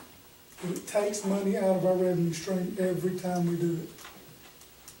 But it takes money out of our revenue stream every time we do it.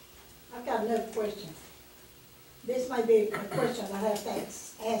 I've got another question. This may be a question I have to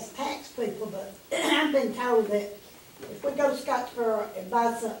ask tax people, but I've been told that if we go to Scottsboro and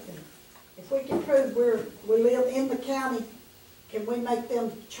buy something, if we can prove we live in the county, can we make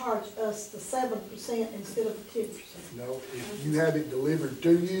them charge us the 7% instead of the 10%? No, if you have it delivered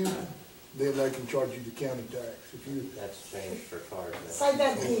to you, then they can charge you the county tax. That's changed for cars now. Say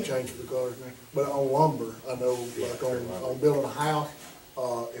that again. Change for the cars now. But on lumber, I know, like on building a house,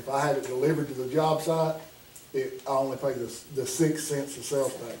 if I had it delivered to the job site, I only pay the 6 cents of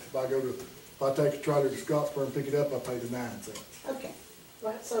sales tax. If I go to If I take a trailer to Scottsboro and pick it up, I pay the 9 cents. Okay,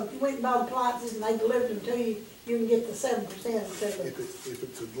 right, so if you went and bought appliances and they delivered them to you, you can get the 7% instead of If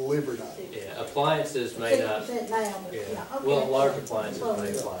it's a delivered item. Yeah, appliances may not, 6% now, but, yeah, yeah, okay. well, large appliances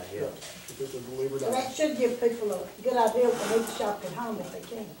may apply, yeah. If it's a delivered So item. that should give people a good idea if they need to shop at home if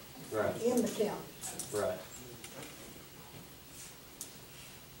they can, Right, in the county. right.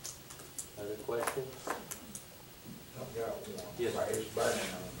 Other questions? I've got one. Yes, sir. It's burning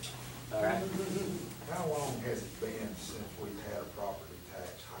on me. All right. How long has it been since we've had a property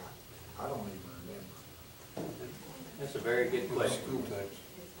tax hike? I don't even remember. That's a very good With question. school tax,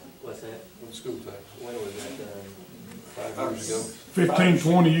 What's that? with school tax. When was that done? 5 years ago. 15,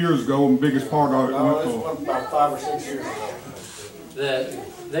 20 years ago, and the biggest part of it No, went this to. was about 5 or 6 years ago.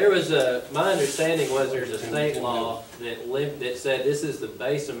 There was my understanding was there's a state law that said this is the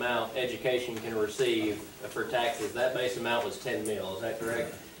base amount education can receive for taxes. That base amount was 10 mil, is that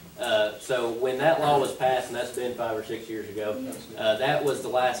correct? So when that law was passed, and that's been 5 or 6 years ago, that was the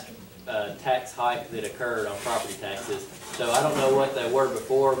last tax hike that occurred on property taxes. So I don't know what they were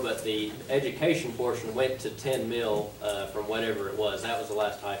before, but the education portion went to 10 mil from whatever it was. That was the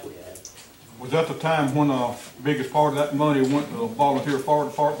last hike we had. Was that the time when the biggest part of that money went to the volunteer fire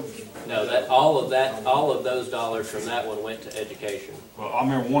department? No, all of those dollars from that one went to education. Well, I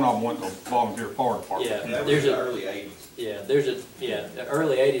remember one of them went to volunteer fire department. Yeah, there's a early '80s. Yeah,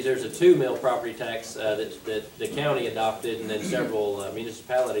 early '80s. There's a 2 mil property tax that the county adopted, and then several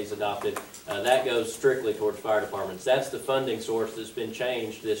municipalities adopted. That goes strictly towards fire departments. That's the funding source that's been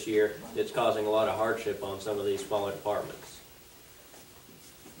changed this year. That's causing a lot of hardship on some of these smaller departments.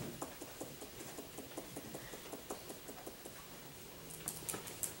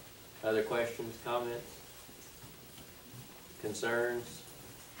 Other questions, comments, concerns,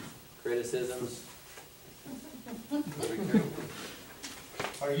 criticisms?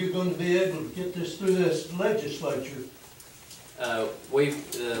 Are you gonna be able to get this through this legislature?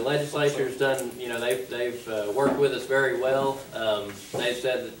 The legislature's done, they've worked with us very well. They've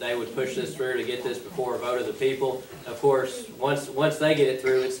said that they would push this through to get this before a vote of the people. Of course, once they get it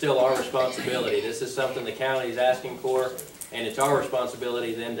through, it's still our responsibility. This is something the county is asking for, and it's our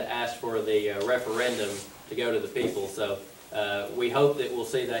responsibility then to ask for the referendum to go to the people. So we hope that we'll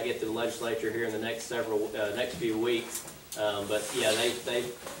see that get to the legislature here in the next few weeks. But yeah,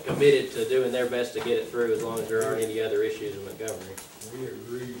 they've committed to doing their best to get it through as long as there aren't any other issues in Montgomery. We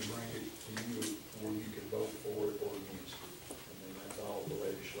agreed to bring it to you where you could vote for it or against it. I mean, that's all the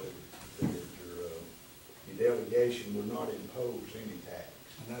legislature did. Your delegation would not impose any tax.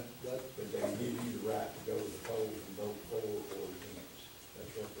 And But they give you the right to go to the polls and vote for or against.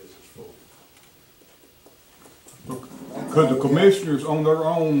 That's what this is for. Could the commissioners on their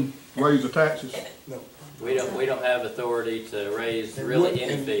own raise the taxes? No. We don't have authority to raise really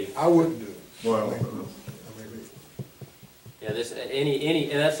any fee. I wouldn't do it. Well, Yeah,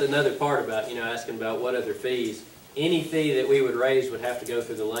 and that's another part about, asking about what other fees. Any fee that we would raise would have to go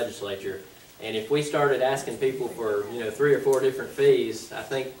through the legislature. And if we started asking people for, 3 or 4 different fees, I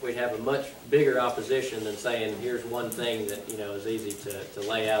think we'd have a much bigger opposition than saying, here's one thing that, is easy to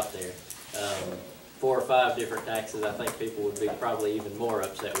lay out there. 4 or 5 different taxes, I think people would be probably even more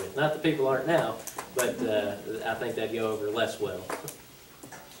upset with. Not that people aren't now, but I think that'd go over less well.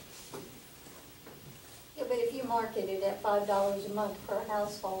 Yeah, but if you market it at $5 a month per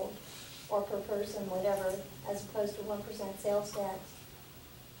household or per person, whatever, as opposed to 1% sales tax,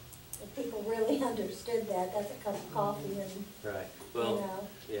 if people really understood that, that's a cup of coffee and, Right. Well,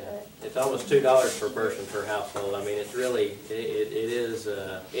 yeah, but- it's almost $2 per person per household. I mean, it's really, it is,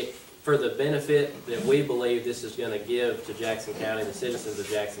 for the benefit that we believe this is gonna give to Jackson County, the citizens of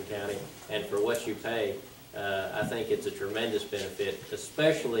Jackson County, and for what you pay, I think it's a tremendous benefit,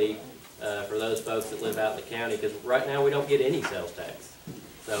 especially for those folks that live out in the county, because right now we don't get any sales tax.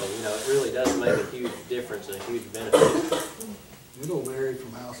 So, it really does make a huge difference and a huge benefit. It'll vary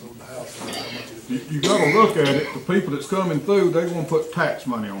from household to household, how much it you gotta look at it, the people that's coming through, they wanna put tax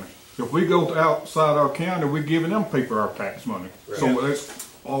money on it. If we go to outside our county, we're giving them people our tax money. So Right. that's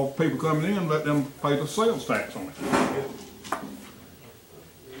all people coming in, let them pay the sales tax on it.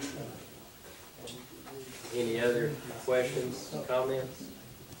 Any other questions, comments?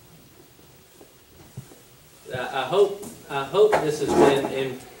 I hope this has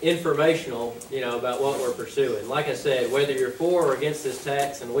been informational, about what we're pursuing. Like I said, whether you're for or against this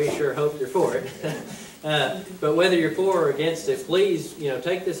tax, and we sure hope you're for it, but whether you're for or against it, please,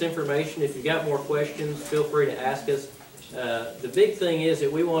 take this information. If you've got more questions, feel free to ask us. The big thing is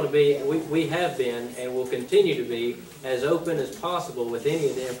that we want to be, we have been and will continue to be as open as possible with any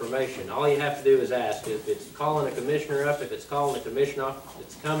of the information. All you have to do is ask. If it's calling a commissioner up, if it's calling the commission office, if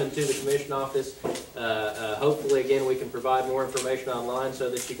it's coming to the commission office, hopefully again we can provide more information online so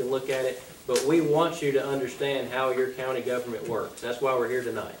that you can look at it. But we want you to understand how your county government works. That's why we're here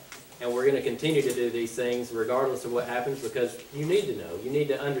tonight. And we're going to continue to do these things regardless of what happens, because you need to know. You need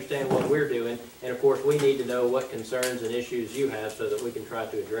to understand what we're doing. And of course, we need to know what concerns and issues you have so that we can try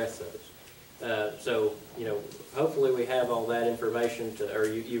to address those. So, you know, hopefully we have all that information, or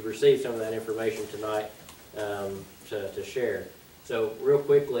you've received some of that information tonight to share. So real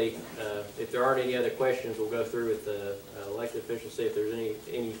quickly, if there aren't any other questions, we'll go through with the elected officials, see if there's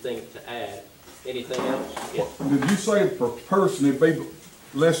anything to add. Anything else? Yes. Did you say per person it'd be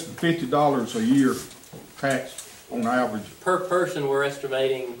less than $50 a year tax on average? Per person, we're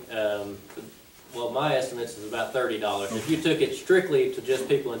estimating, well, my estimates is about $30. If you took it strictly to just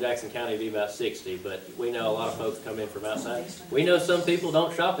people in Jackson County, it'd be about $60, but we know a lot of folks come in from outside. We know some people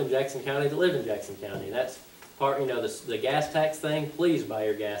don't shop in Jackson County that live in Jackson County. That's part, you know, the gas tax thing. Please buy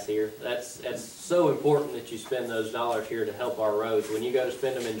your gas here. That's so important that you spend those dollars here to help our roads. When you go to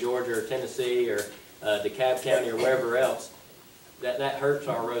spend them in Georgia or Tennessee or DeKalb County or wherever else, that hurts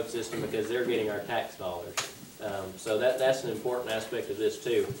our road system because they're getting our tax dollars. So that's an important aspect of this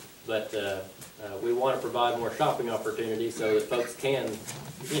too. But we want to provide more shopping opportunities so that folks can,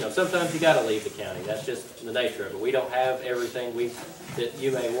 you know, sometimes you got to leave the county. That's just the nature of it. We don't have everything that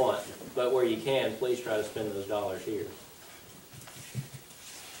you may want, but where you can, please try to spend those dollars here.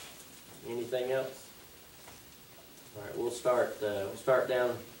 Anything else? All right, we'll start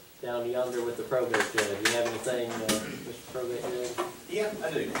down yonder with the probate judge. Do you have anything, Mr. Probate Judge? Yeah, I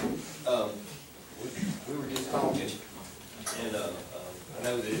do. We were just talking, and I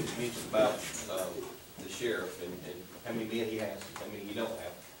know that it mentioned about the sheriff and how many men he has, and how many he don't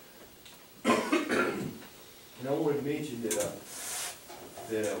have. And I wanted to mention that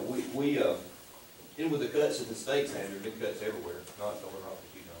we and with the cuts that the state's had, there's been cuts everywhere, not going off,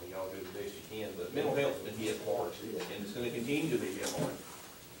 you know, y'all do the best you can, but mental health's been hit hard, and it's going to continue to be hit hard.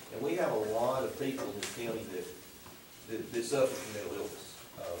 And we have a lot of people in this county that suffer from mental illness.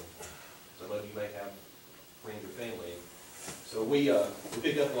 Some of you may have friends or family. So we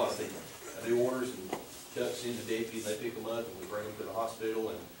pick up a lot of people. I do orders and ducks into deputies, they pick them up and we bring them to the hospital,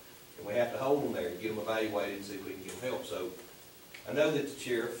 and we have to hold them there to get them evaluated and see if we can get them help. So I know that the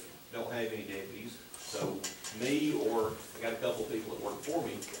sheriff don't have any deputies, so me or I got a couple of people that work for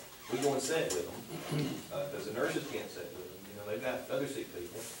me, we go and sit with them, because the nurses can't sit with them. You know, they've got other sick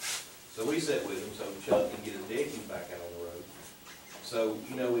people. So we sit with them so Chuck can get his deputy back out on the road. So,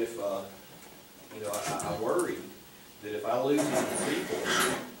 you know, if, you know, I worry that if I lose these people,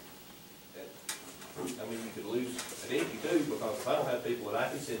 I mean, you could lose a deputy too, because if I don't have people that I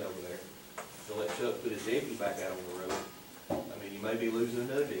can send over there to let Chuck put his deputy back out on the road, I mean, you may be losing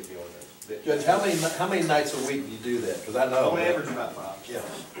another deputy on there. Judge, how many nights a week do you do that? Because I know. On average, about 5. Yeah.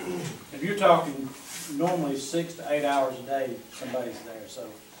 If you're talking normally 6 to 8 hours a day, somebody's there, so.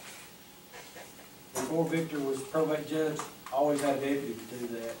 Before Victor was probate judge, always had a deputy to do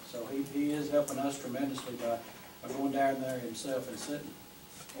that, so he is helping us tremendously by going down there himself and sitting.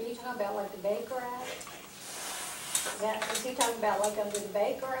 Are you talking about like the Baker Act? Is he talking about like under the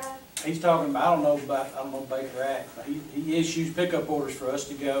Baker Act? He's talking about, I don't know Baker Act, but he issues pickup orders for us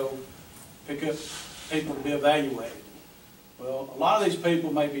to go pick up people to be evaluated. Well, a lot of these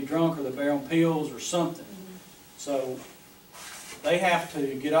people may be drunk or they're on pills or something. So they have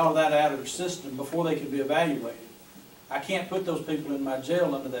to get all that out of their system before they can be evaluated. I can't put those people in my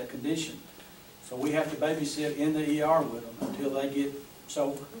jail under that condition. So we have to babysit in the ER with them until they get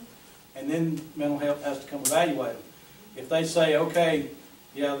sober. And then mental health has to come evaluate them. If they say, okay,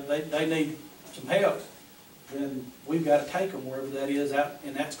 yeah, they need some help, then we've got to take them wherever that is, out,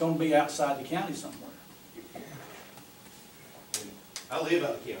 and that's going to be outside the county somewhere. I live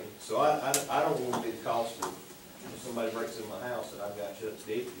out of the county, so I don't want to be the cost of if somebody breaks in my house and I've got Chuck's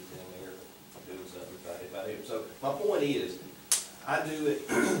deputies in there doing something if I help. So my point is, I do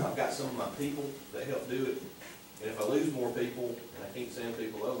it, I've got some of my people that help do it, and if I lose more people and I can't send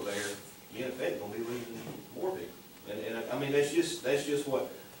people over there, you in effect going to be losing more people. And I mean, that's just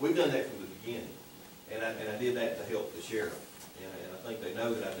what, we've done that from the beginning. And I did that to help the sheriff. And I think they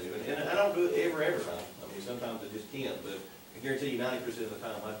know that I do. And I don't do it every time. I mean, sometimes I just can't, but I guarantee you 90% of the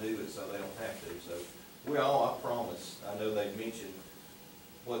time I do it so they don't have to. So we all, I promise, I know they've mentioned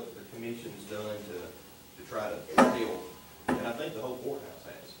what the commission's done to try to help. And I think the whole courthouse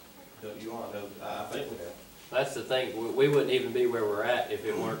has. Don't you all? I think we have. That's the thing, we wouldn't even be where we're at if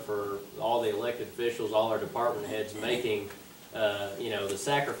it weren't for all the elected officials, all our department heads making, you know, the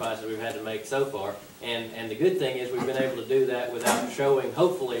sacrifices we've had to make so far. And the good thing is we've been able to do that without showing,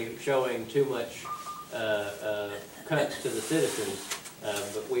 hopefully, showing too much cuts to the citizens.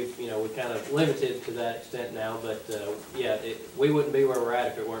 But we've kind of limited to that extent now, but yeah, we wouldn't be where we're at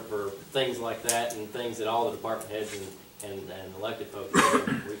if it weren't for things like that and things that all the department heads and elected folks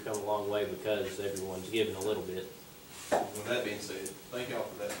do. We've come a long way because everyone's given a little bit. With that being said, thank y'all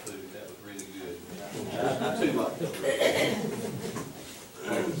for that food, that was really good. I too like it.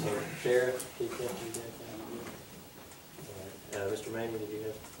 Sheriff, Chief Deputy, Mr. Manning, did you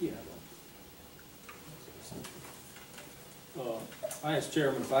have? Yeah. I asked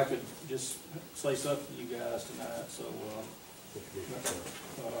Chairman if I could just say something to you guys tonight, so,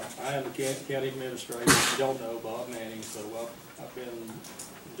 I am the county administrator. If you don't know, Bob Manning, so I've been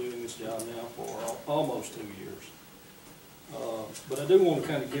doing this job now for almost 2 years. But I do want to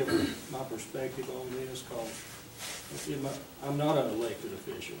kind of give my perspective on this, because I'm not an elected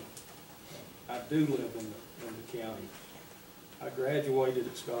official. I do live in the county. I graduated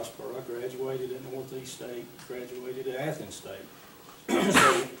at Scottsboro, I graduated at Northeast State, graduated at Athens State.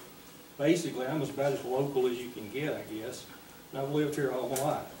 So basically, I'm about as local as you can get, I guess. And I've lived here all my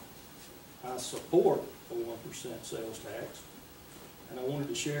life. I support a 1% sales tax, and I wanted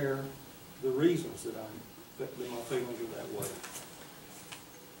to share the reasons that my feelings are that way.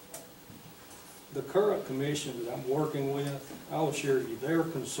 The current commission that I'm working with, I'll assure you, they're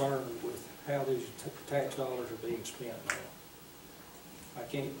concerned with how these tax dollars are being spent now. I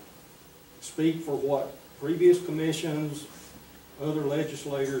can't speak for what previous commissions, other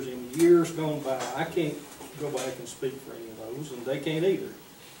legislators in years gone by. I can't go back and speak for any of those, and they can't either.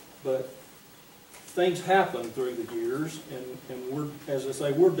 But things happen through the years, and we're, as I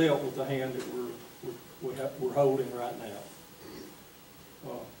say, we're dealt with the hand that we're holding right now.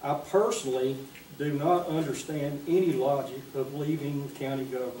 I personally do not understand any logic of leaving the county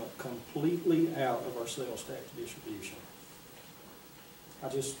government completely out of our sales tax distribution. I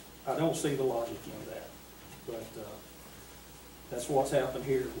don't see the logic in that, but that's what's happened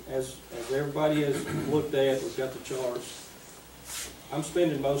here. As everybody has looked at, we've got the charts. I'm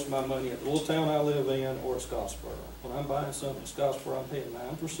spending most of my money at the little town I live in or at Scottsboro. When I'm buying something at Scottsboro, I'm paying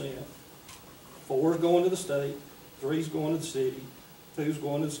 9%. 4 is going to the state, 3 is going to the city, 2 is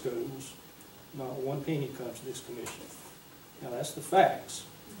going to the schools. Not 1 penny comes to this commission. Now that's the facts,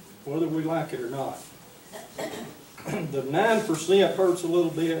 whether we like it or not. The 9% hurts a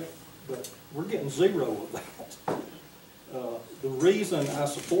little bit, but we're getting 0 of that. The reason I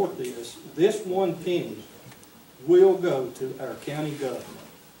support this 1 penny will go to our county government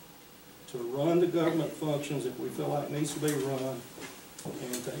to run the government functions that we feel like needs to be run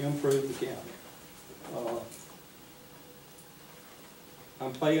and to improve the county.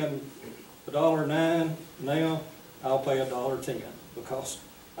 I'm paying $1.09 now. I'll pay $1.10 because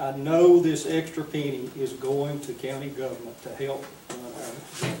I know this extra penny is going to county government to help run our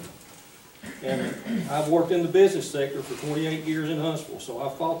government. And I've worked in the business sector for 28 years in Huntsville, so I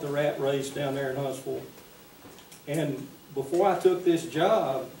fought the rat race down there in Huntsville. And before I took this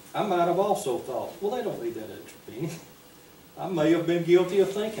job, I might have also thought, well, they don't need that extra penny. I may have been guilty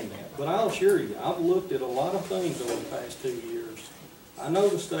of thinking that, but I'll assure you, I've looked at a lot of things over the past 2 years. I know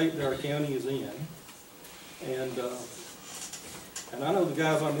the state that our county is in, and I know the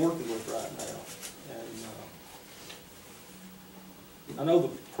guys I'm working with right now. And I know the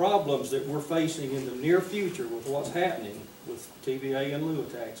problems that we're facing in the near future with what's happening with TVA and lieu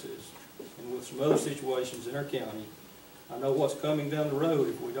taxes and with some other situations in our county. I know what's coming down the road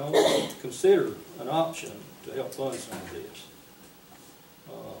if we don't consider an option to help fund some of this.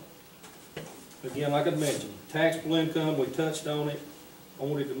 Again, like I mentioned, taxable income, we touched on it. I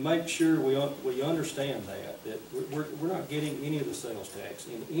wanted to make sure we understand that we're not getting any of the sales tax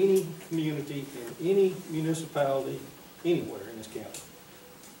in any community, in any municipality, anywhere in this county.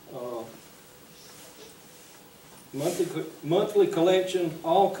 Monthly collection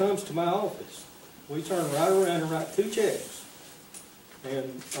all comes to my office. We turn right around and write 2 checks.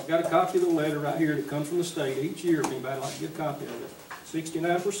 And I've got a copy of the letter right here that comes from the state each year, if anybody would like to get a copy of it.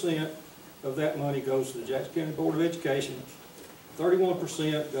 69% of that money goes to the Jackson County Board of Education.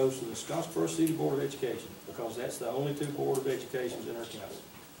 31% goes to the Scottsboro City Board of Education, because that's the only 2 Board of Educations in our county.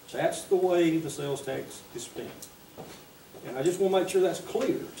 That's the way the sales tax is spent. And I just want to make sure that's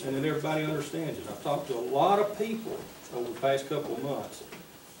clear and that everybody understands it. I've talked to a lot of people over the past couple of months,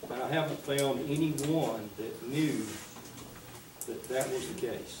 and I haven't found anyone that knew that that was the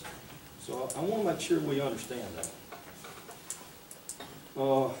case. So I want to make sure we understand that.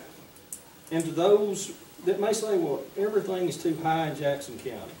 And to those that may say, well, everything is too high in Jackson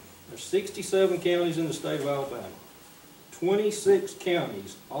County. There's 67 counties in the state of Alabama. 26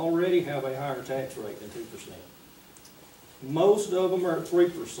 counties already have a higher tax rate than 2%. Most of them are at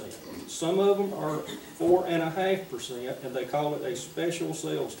 3%. Some of them are 4.5%, and they call it a special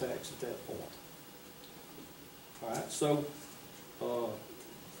sales tax at that point. All right, so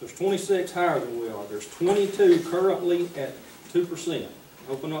there's 26 higher than we are. There's 22 currently at 2%. I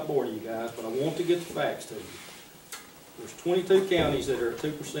hope I'm not boring you guys, but I want to get the facts to you. There's 22 counties that are at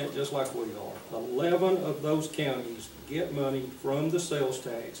 2% just like we are. 11 of those counties get money from the sales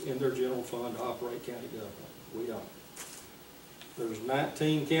tax in their general fund to operate county government. We don't. There's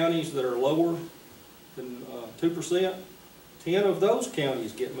 19 counties that are lower than 2%. 10 of those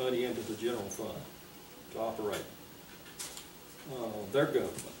counties get money into the general fund to operate their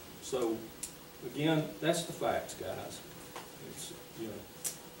government. So, again, that's the facts, guys. It's,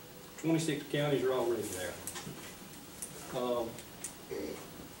 26 counties are already there.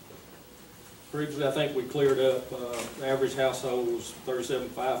 Previously, I think we cleared up, the average household was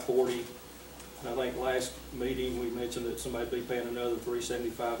 $37,540. And I think last meeting we mentioned that somebody'd be paying another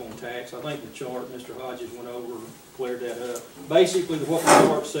 $375 on tax. I think the chart Mr. Hodges went over cleared that up. Basically, what the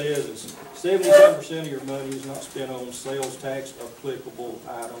chart says is 77% of your money is not spent on sales tax applicable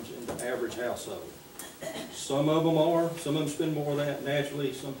items in the average household. Some of them are, some of them spend more than that.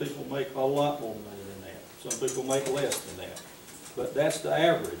 Naturally, some people make a lot more money than that. Some people make less than that. But that's the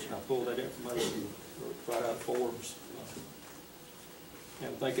average. And I pulled that information right out of Forbes.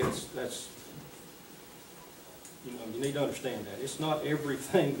 And I think that's you need to understand that. It's not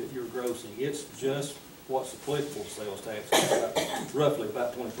everything that you're grossing. It's just what's applicable to sales tax, roughly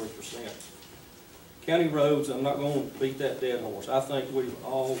about 23%. County roads, I'm not going to beat that dead horse. I think we've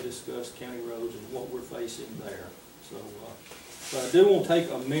all discussed county roads and what we're facing there. So, but I do want to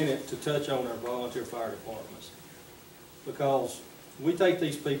take a minute to touch on our volunteer fire departments, because we take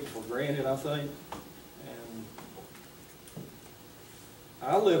these people for granted, I think, and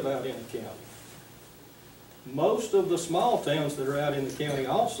I live out in the county. Most of the small towns that are out in the county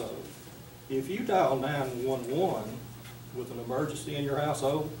also, if you dial 911 with an emergency in your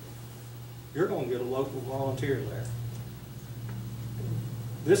household, you're going to get a local volunteer there.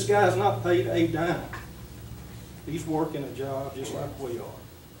 This guy's not paid a dime. He's working a job just like we are.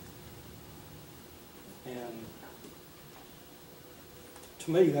 And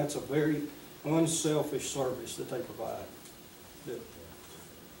to me, that's a very unselfish service that they provide. That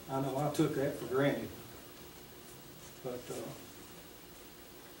I know I took that for granted. But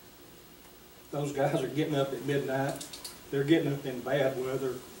those guys are getting up at midnight. They're getting up in bad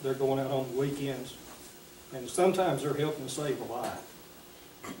weather. They're going out on the weekends. And sometimes they're helping save a life.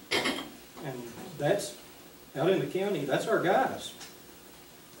 And that's, out in the county, that's our guys.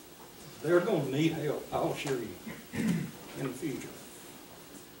 They're going to need help, I'll assure you, in the future.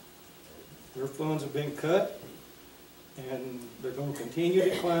 Their funds have been cut, and they're going to continue to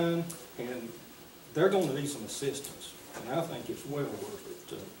decline, and they're going to need some assistance. And I think it's well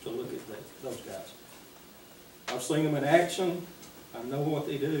worth it to look at those guys. I've seen them in action. I know what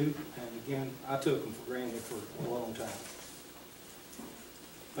they do. And again, I took them for granted for a long time.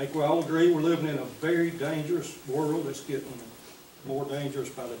 I think we all agree we're living in a very dangerous world that's getting more dangerous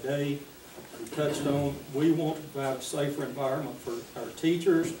by the day. We touched on, we want to provide a safer environment for our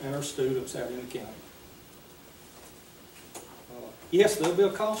teachers and our students out in the county. Yes, there'll be a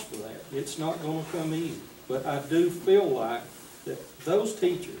cost for that. It's not going to come easy. But I do feel like that those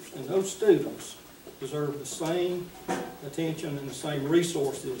teachers and those students deserve the same attention and the same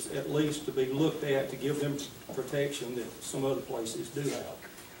resources, at least, to be looked at to give them protection that some other places do have.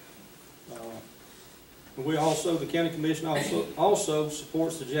 And we also, the county commission also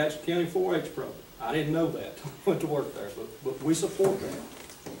supports the Jackson County 4-H program. I didn't know that. I went to work there, but we support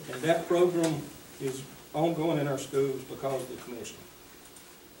that. And that program is ongoing in our schools because of the commission.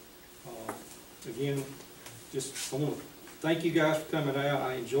 Again, just I want to thank you guys for coming out.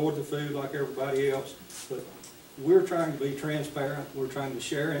 I enjoyed the food like everybody else, but we're trying to be transparent. We're trying to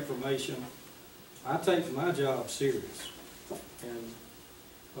share information. I take my job serious, and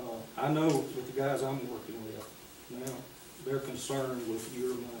I know with the guys I'm working with now, they're concerned with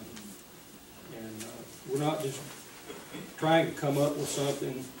your money, and we're not just trying to come up with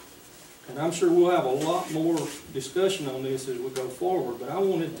something. And I'm sure we'll have a lot more discussion on this as we go forward, but I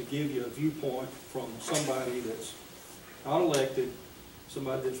wanted to give you a viewpoint from somebody that's not elected,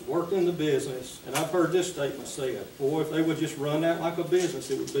 somebody that's worked in the business, and I've heard this statement said, boy, if they would just run that like a business,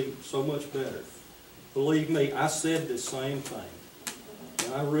 it would be so much better. Believe me, I said the same thing,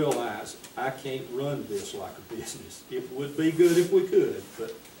 and I realize I can't run this like a business. It would be good if we could,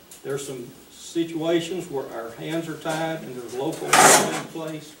 but There's some situations where our hands are tied and there's local law in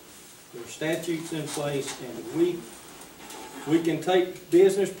place, there's statutes in place, and we can take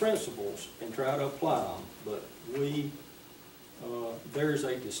business principles and try to apply them, but there's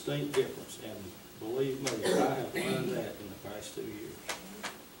a distinct difference, and believe me, I have learned that in the past 2 years.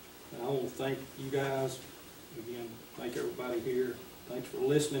 And I want to thank you guys, again, thank everybody here, thanks for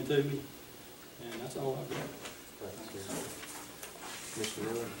listening to me, and that's all I've got. Mr.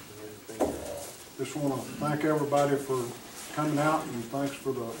 Miller, anything? Just want to thank everybody for coming out, and thanks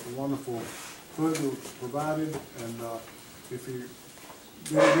for the wonderful food that was provided. And if you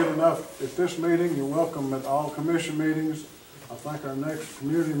didn't get enough at this meeting, you're welcome at all commission meetings. I think our next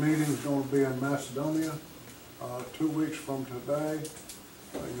community meeting is going to be in Macedonia 2 weeks from today.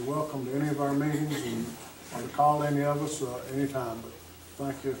 You're welcome to any of our meetings, and or to call any of us anytime. But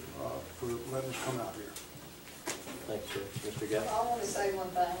thank you for letting us come out here. Thanks, sir. Mr. Guy? I want to say one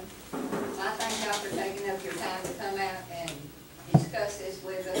thing. I thank y'all for taking up your time to come out and discuss this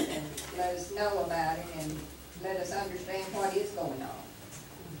with us and let us know about it and let us understand what is going on.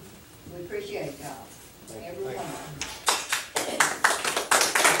 We appreciate y'all, every one of you.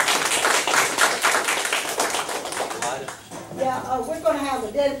 Yeah, we're gonna have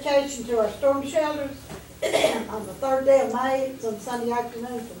a dedication to our storm shelters on the 3rd day of May. It's on Sunday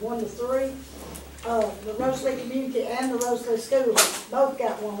afternoon from 1 to 3. The Rosalie community and the Rosalie school both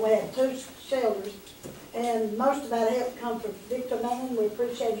got one. We had 2 shelters, and most of that help comes from Victor Mann. We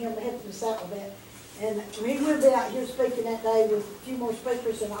appreciate him helping us out with that. And he will be out here speaking that day with a few more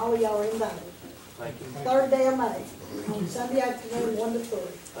speakers, and all of y'all are invited. Thank you. 3rd day of May, on Sunday afternoon, 1 to 3.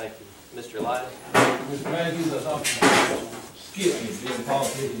 Thank you. Mr. Lytle? Mr. Matthews, I thought skip me, being a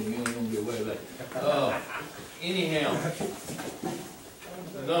politician, you ain't gonna get away with that. Anyhow,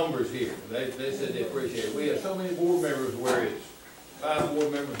 the numbers here, they said they appreciate it. We have so many board members where it's 5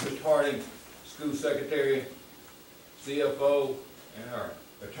 board members, Mr. Harding, school secretary, CFO, and our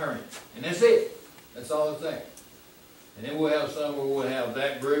attorney. And that's it. That's all it's there. And then we'll have some where we'll have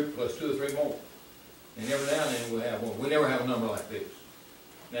that group plus 2 or 3 more. And every now and then we'll have one. We never have a number like this.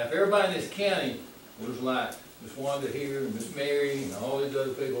 Now, if everybody in this county was like Miss Wanda here, and Miss Mary, and all these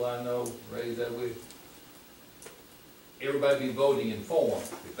other people I know, raised that with, everybody be voting informed.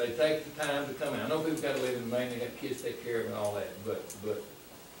 If they take the time to come out. I know people got to live in Maine, they got kids to take care of and all that, but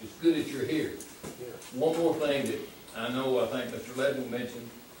it's good that you're here. One more thing that I know, I think Mr. Ledwell mentioned,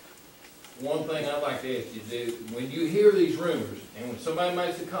 one thing I'd like to ask you to do, when you hear these rumors, and when somebody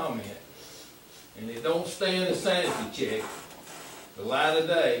makes a comment, and they don't stand a sanity check, the light of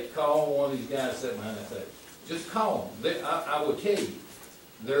day, call one of these guys sitting behind that table. Just call them. I will tell you,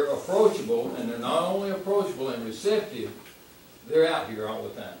 they're approachable, and they're not only approachable and receptive, they're out here all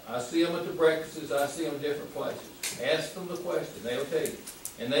the time. I see them at the breakfasts, I see them in different places. Ask them the question, they'll tell you.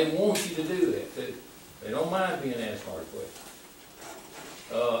 And they want you to do that too. They don't mind being asked hard questions.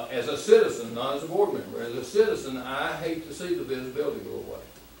 As a citizen, not as a board member, as a citizen, I hate to see the visibility go away.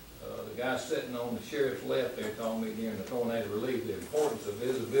 The guy sitting on the sheriff's left there told me during the tornado relief the importance of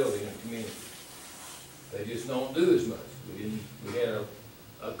visibility in the community. They just don't do as much. We had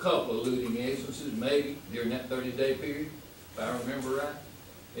a couple of looting instances, maybe, during that 30-day period, if I remember right.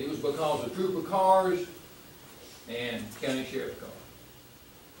 It was because of trooper cars and county sheriff's cars.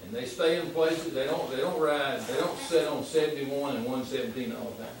 And they stay in places, they don't ride, they don't sit on 71 and 117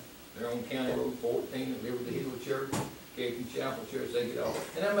 all the time. They're on County Road 14 at Liberty Hill Church, Cape Chapel Church, they get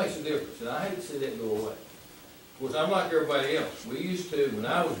off. And that makes a difference, and I hate to see that go away. Of course, I'm like everybody else. We used to, when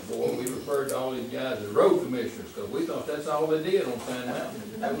I was a boy, we referred to all these guys as road commissioners, because we thought that's all they did on Sand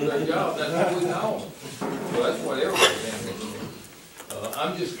Mountain. That was their job, that's what we called them. Well, that's what everybody did.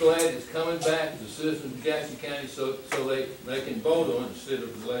 I'm just glad it's coming back to the citizens of Jackson County so they can vote on it instead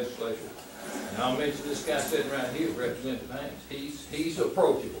of the legislature. And I'll mention this guy sitting right here, Representative Haynes. He's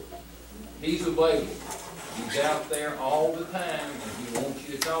approachable. He's available. He's out there all the time, and he wants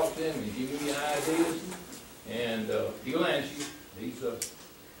you to talk to him and give you ideas, and he'll answer you.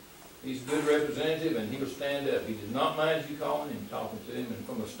 He's a good representative, and he'll stand up. He does not mind you calling him, talking to him, and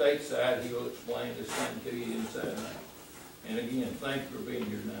from the state side, he'll explain this thing to you inside and out. And again, thank you for being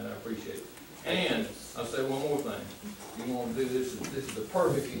here tonight. I appreciate it. And I'll say one more thing. If you want to do this, this is the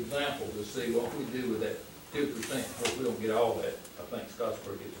perfect example to see what we do with that 2%. Of course, we don't get all that. I think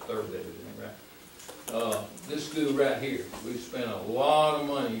Scottsboro gets a third of it, isn't it, right? This school right here, we've spent a lot of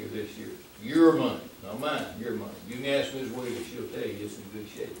money here this year. Your money, not mine, your money. You can ask Ms. Williams, she'll tell you it's in good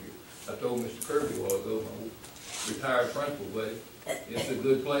shape here. I told Mr. Kirby a while ago, my retired principal buddy, it's a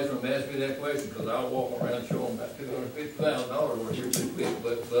good place for him to ask me that question, because I'll walk around showing about $250,000 worth here too quick.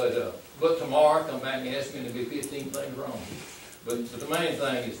 But tomorrow, come back and ask me, and there'll be 15 things wrong. But the main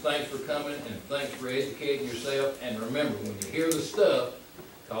thing is thanks for coming and thanks for educating yourself. And remember, when you hear the stuff,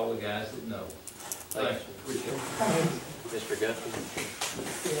 call the guys that know. Thanks, appreciate it. Mr. Guthrie?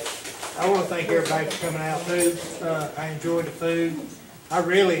 I want to thank everybody for coming out too. I enjoyed the food. I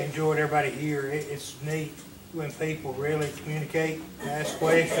really enjoyed everybody here. It's neat when people really communicate, ask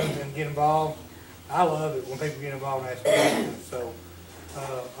questions, and get involved. I love it when people get involved and ask questions. So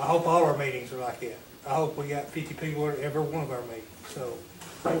I hope all our meetings are like that. I hope we got 50 people at every one of our meetings. So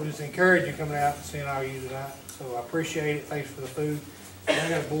I would just encourage you coming out and seeing all you tonight. So I appreciate it. Thanks for the food. I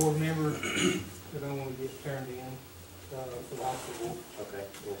got a board member that I want to get turned in for the hospital. Okay,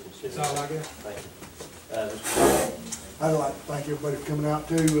 we'll consider. That's all I got. Thank you. I'd like to thank everybody for coming out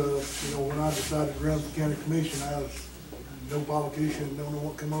too. You know, when I decided to run for county commission, I was no politician, don't know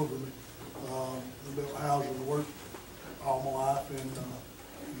what come over me. I built houses and worked all my life, and you know,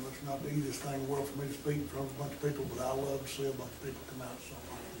 it's not the easiest thing in the world for me to speak in front of a bunch of people, but I love to see a bunch of people come out to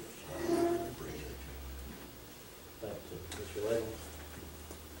something like this. So I really appreciate you. Thank you. Mr. Levin?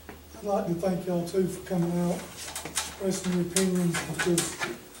 I'd like to thank y'all too for coming out, expressing your opinions, because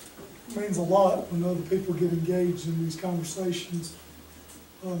it means a lot when other people get engaged in these conversations.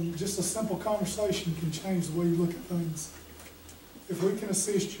 Just a simple conversation can change the way you look at things. If we can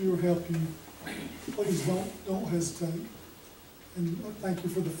assist you or help you, please don't hesitate. And thank you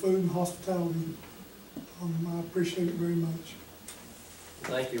for the food and hospitality. I appreciate it very much.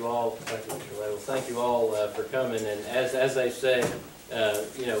 Thank you all. Thank you, Mr. Levin. Thank you all for coming. And as they say,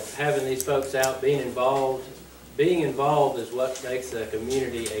 you know, having these folks out, being involved is what makes a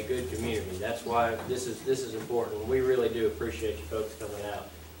community a good community. That's why this is important. We really do appreciate you folks coming out.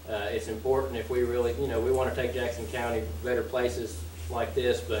 It's important if we really, you know, we want to take Jackson County to better places like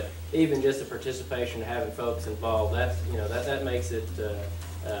this, but even just the participation, having folks involved, that's, you know, that makes it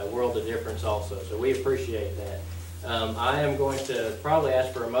a world of difference also. So we appreciate that. I am going to probably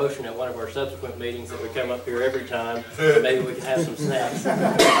ask for a motion at one of our subsequent meetings that we come up here every time. Maybe we can have some snacks.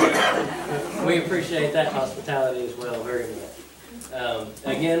 We appreciate that hospitality as well very much.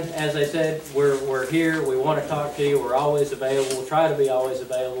 Again, as I said, we're here. We want to talk to you. We're always available. We'll try to be always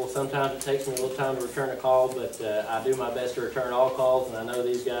available. Sometimes it takes me a little time to return a call, but I do my best to return all calls, and I know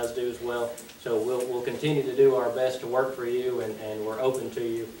these guys do as well. So we'll continue to do our best to work for you, and we're open to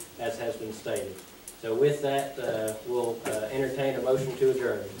you, as has been stated. So with that, we'll entertain a motion to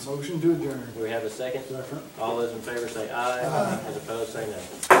adjourn. Motion to adjourn. Do we have a second? Second. All those in favor say aye. Aye. As opposed, say no.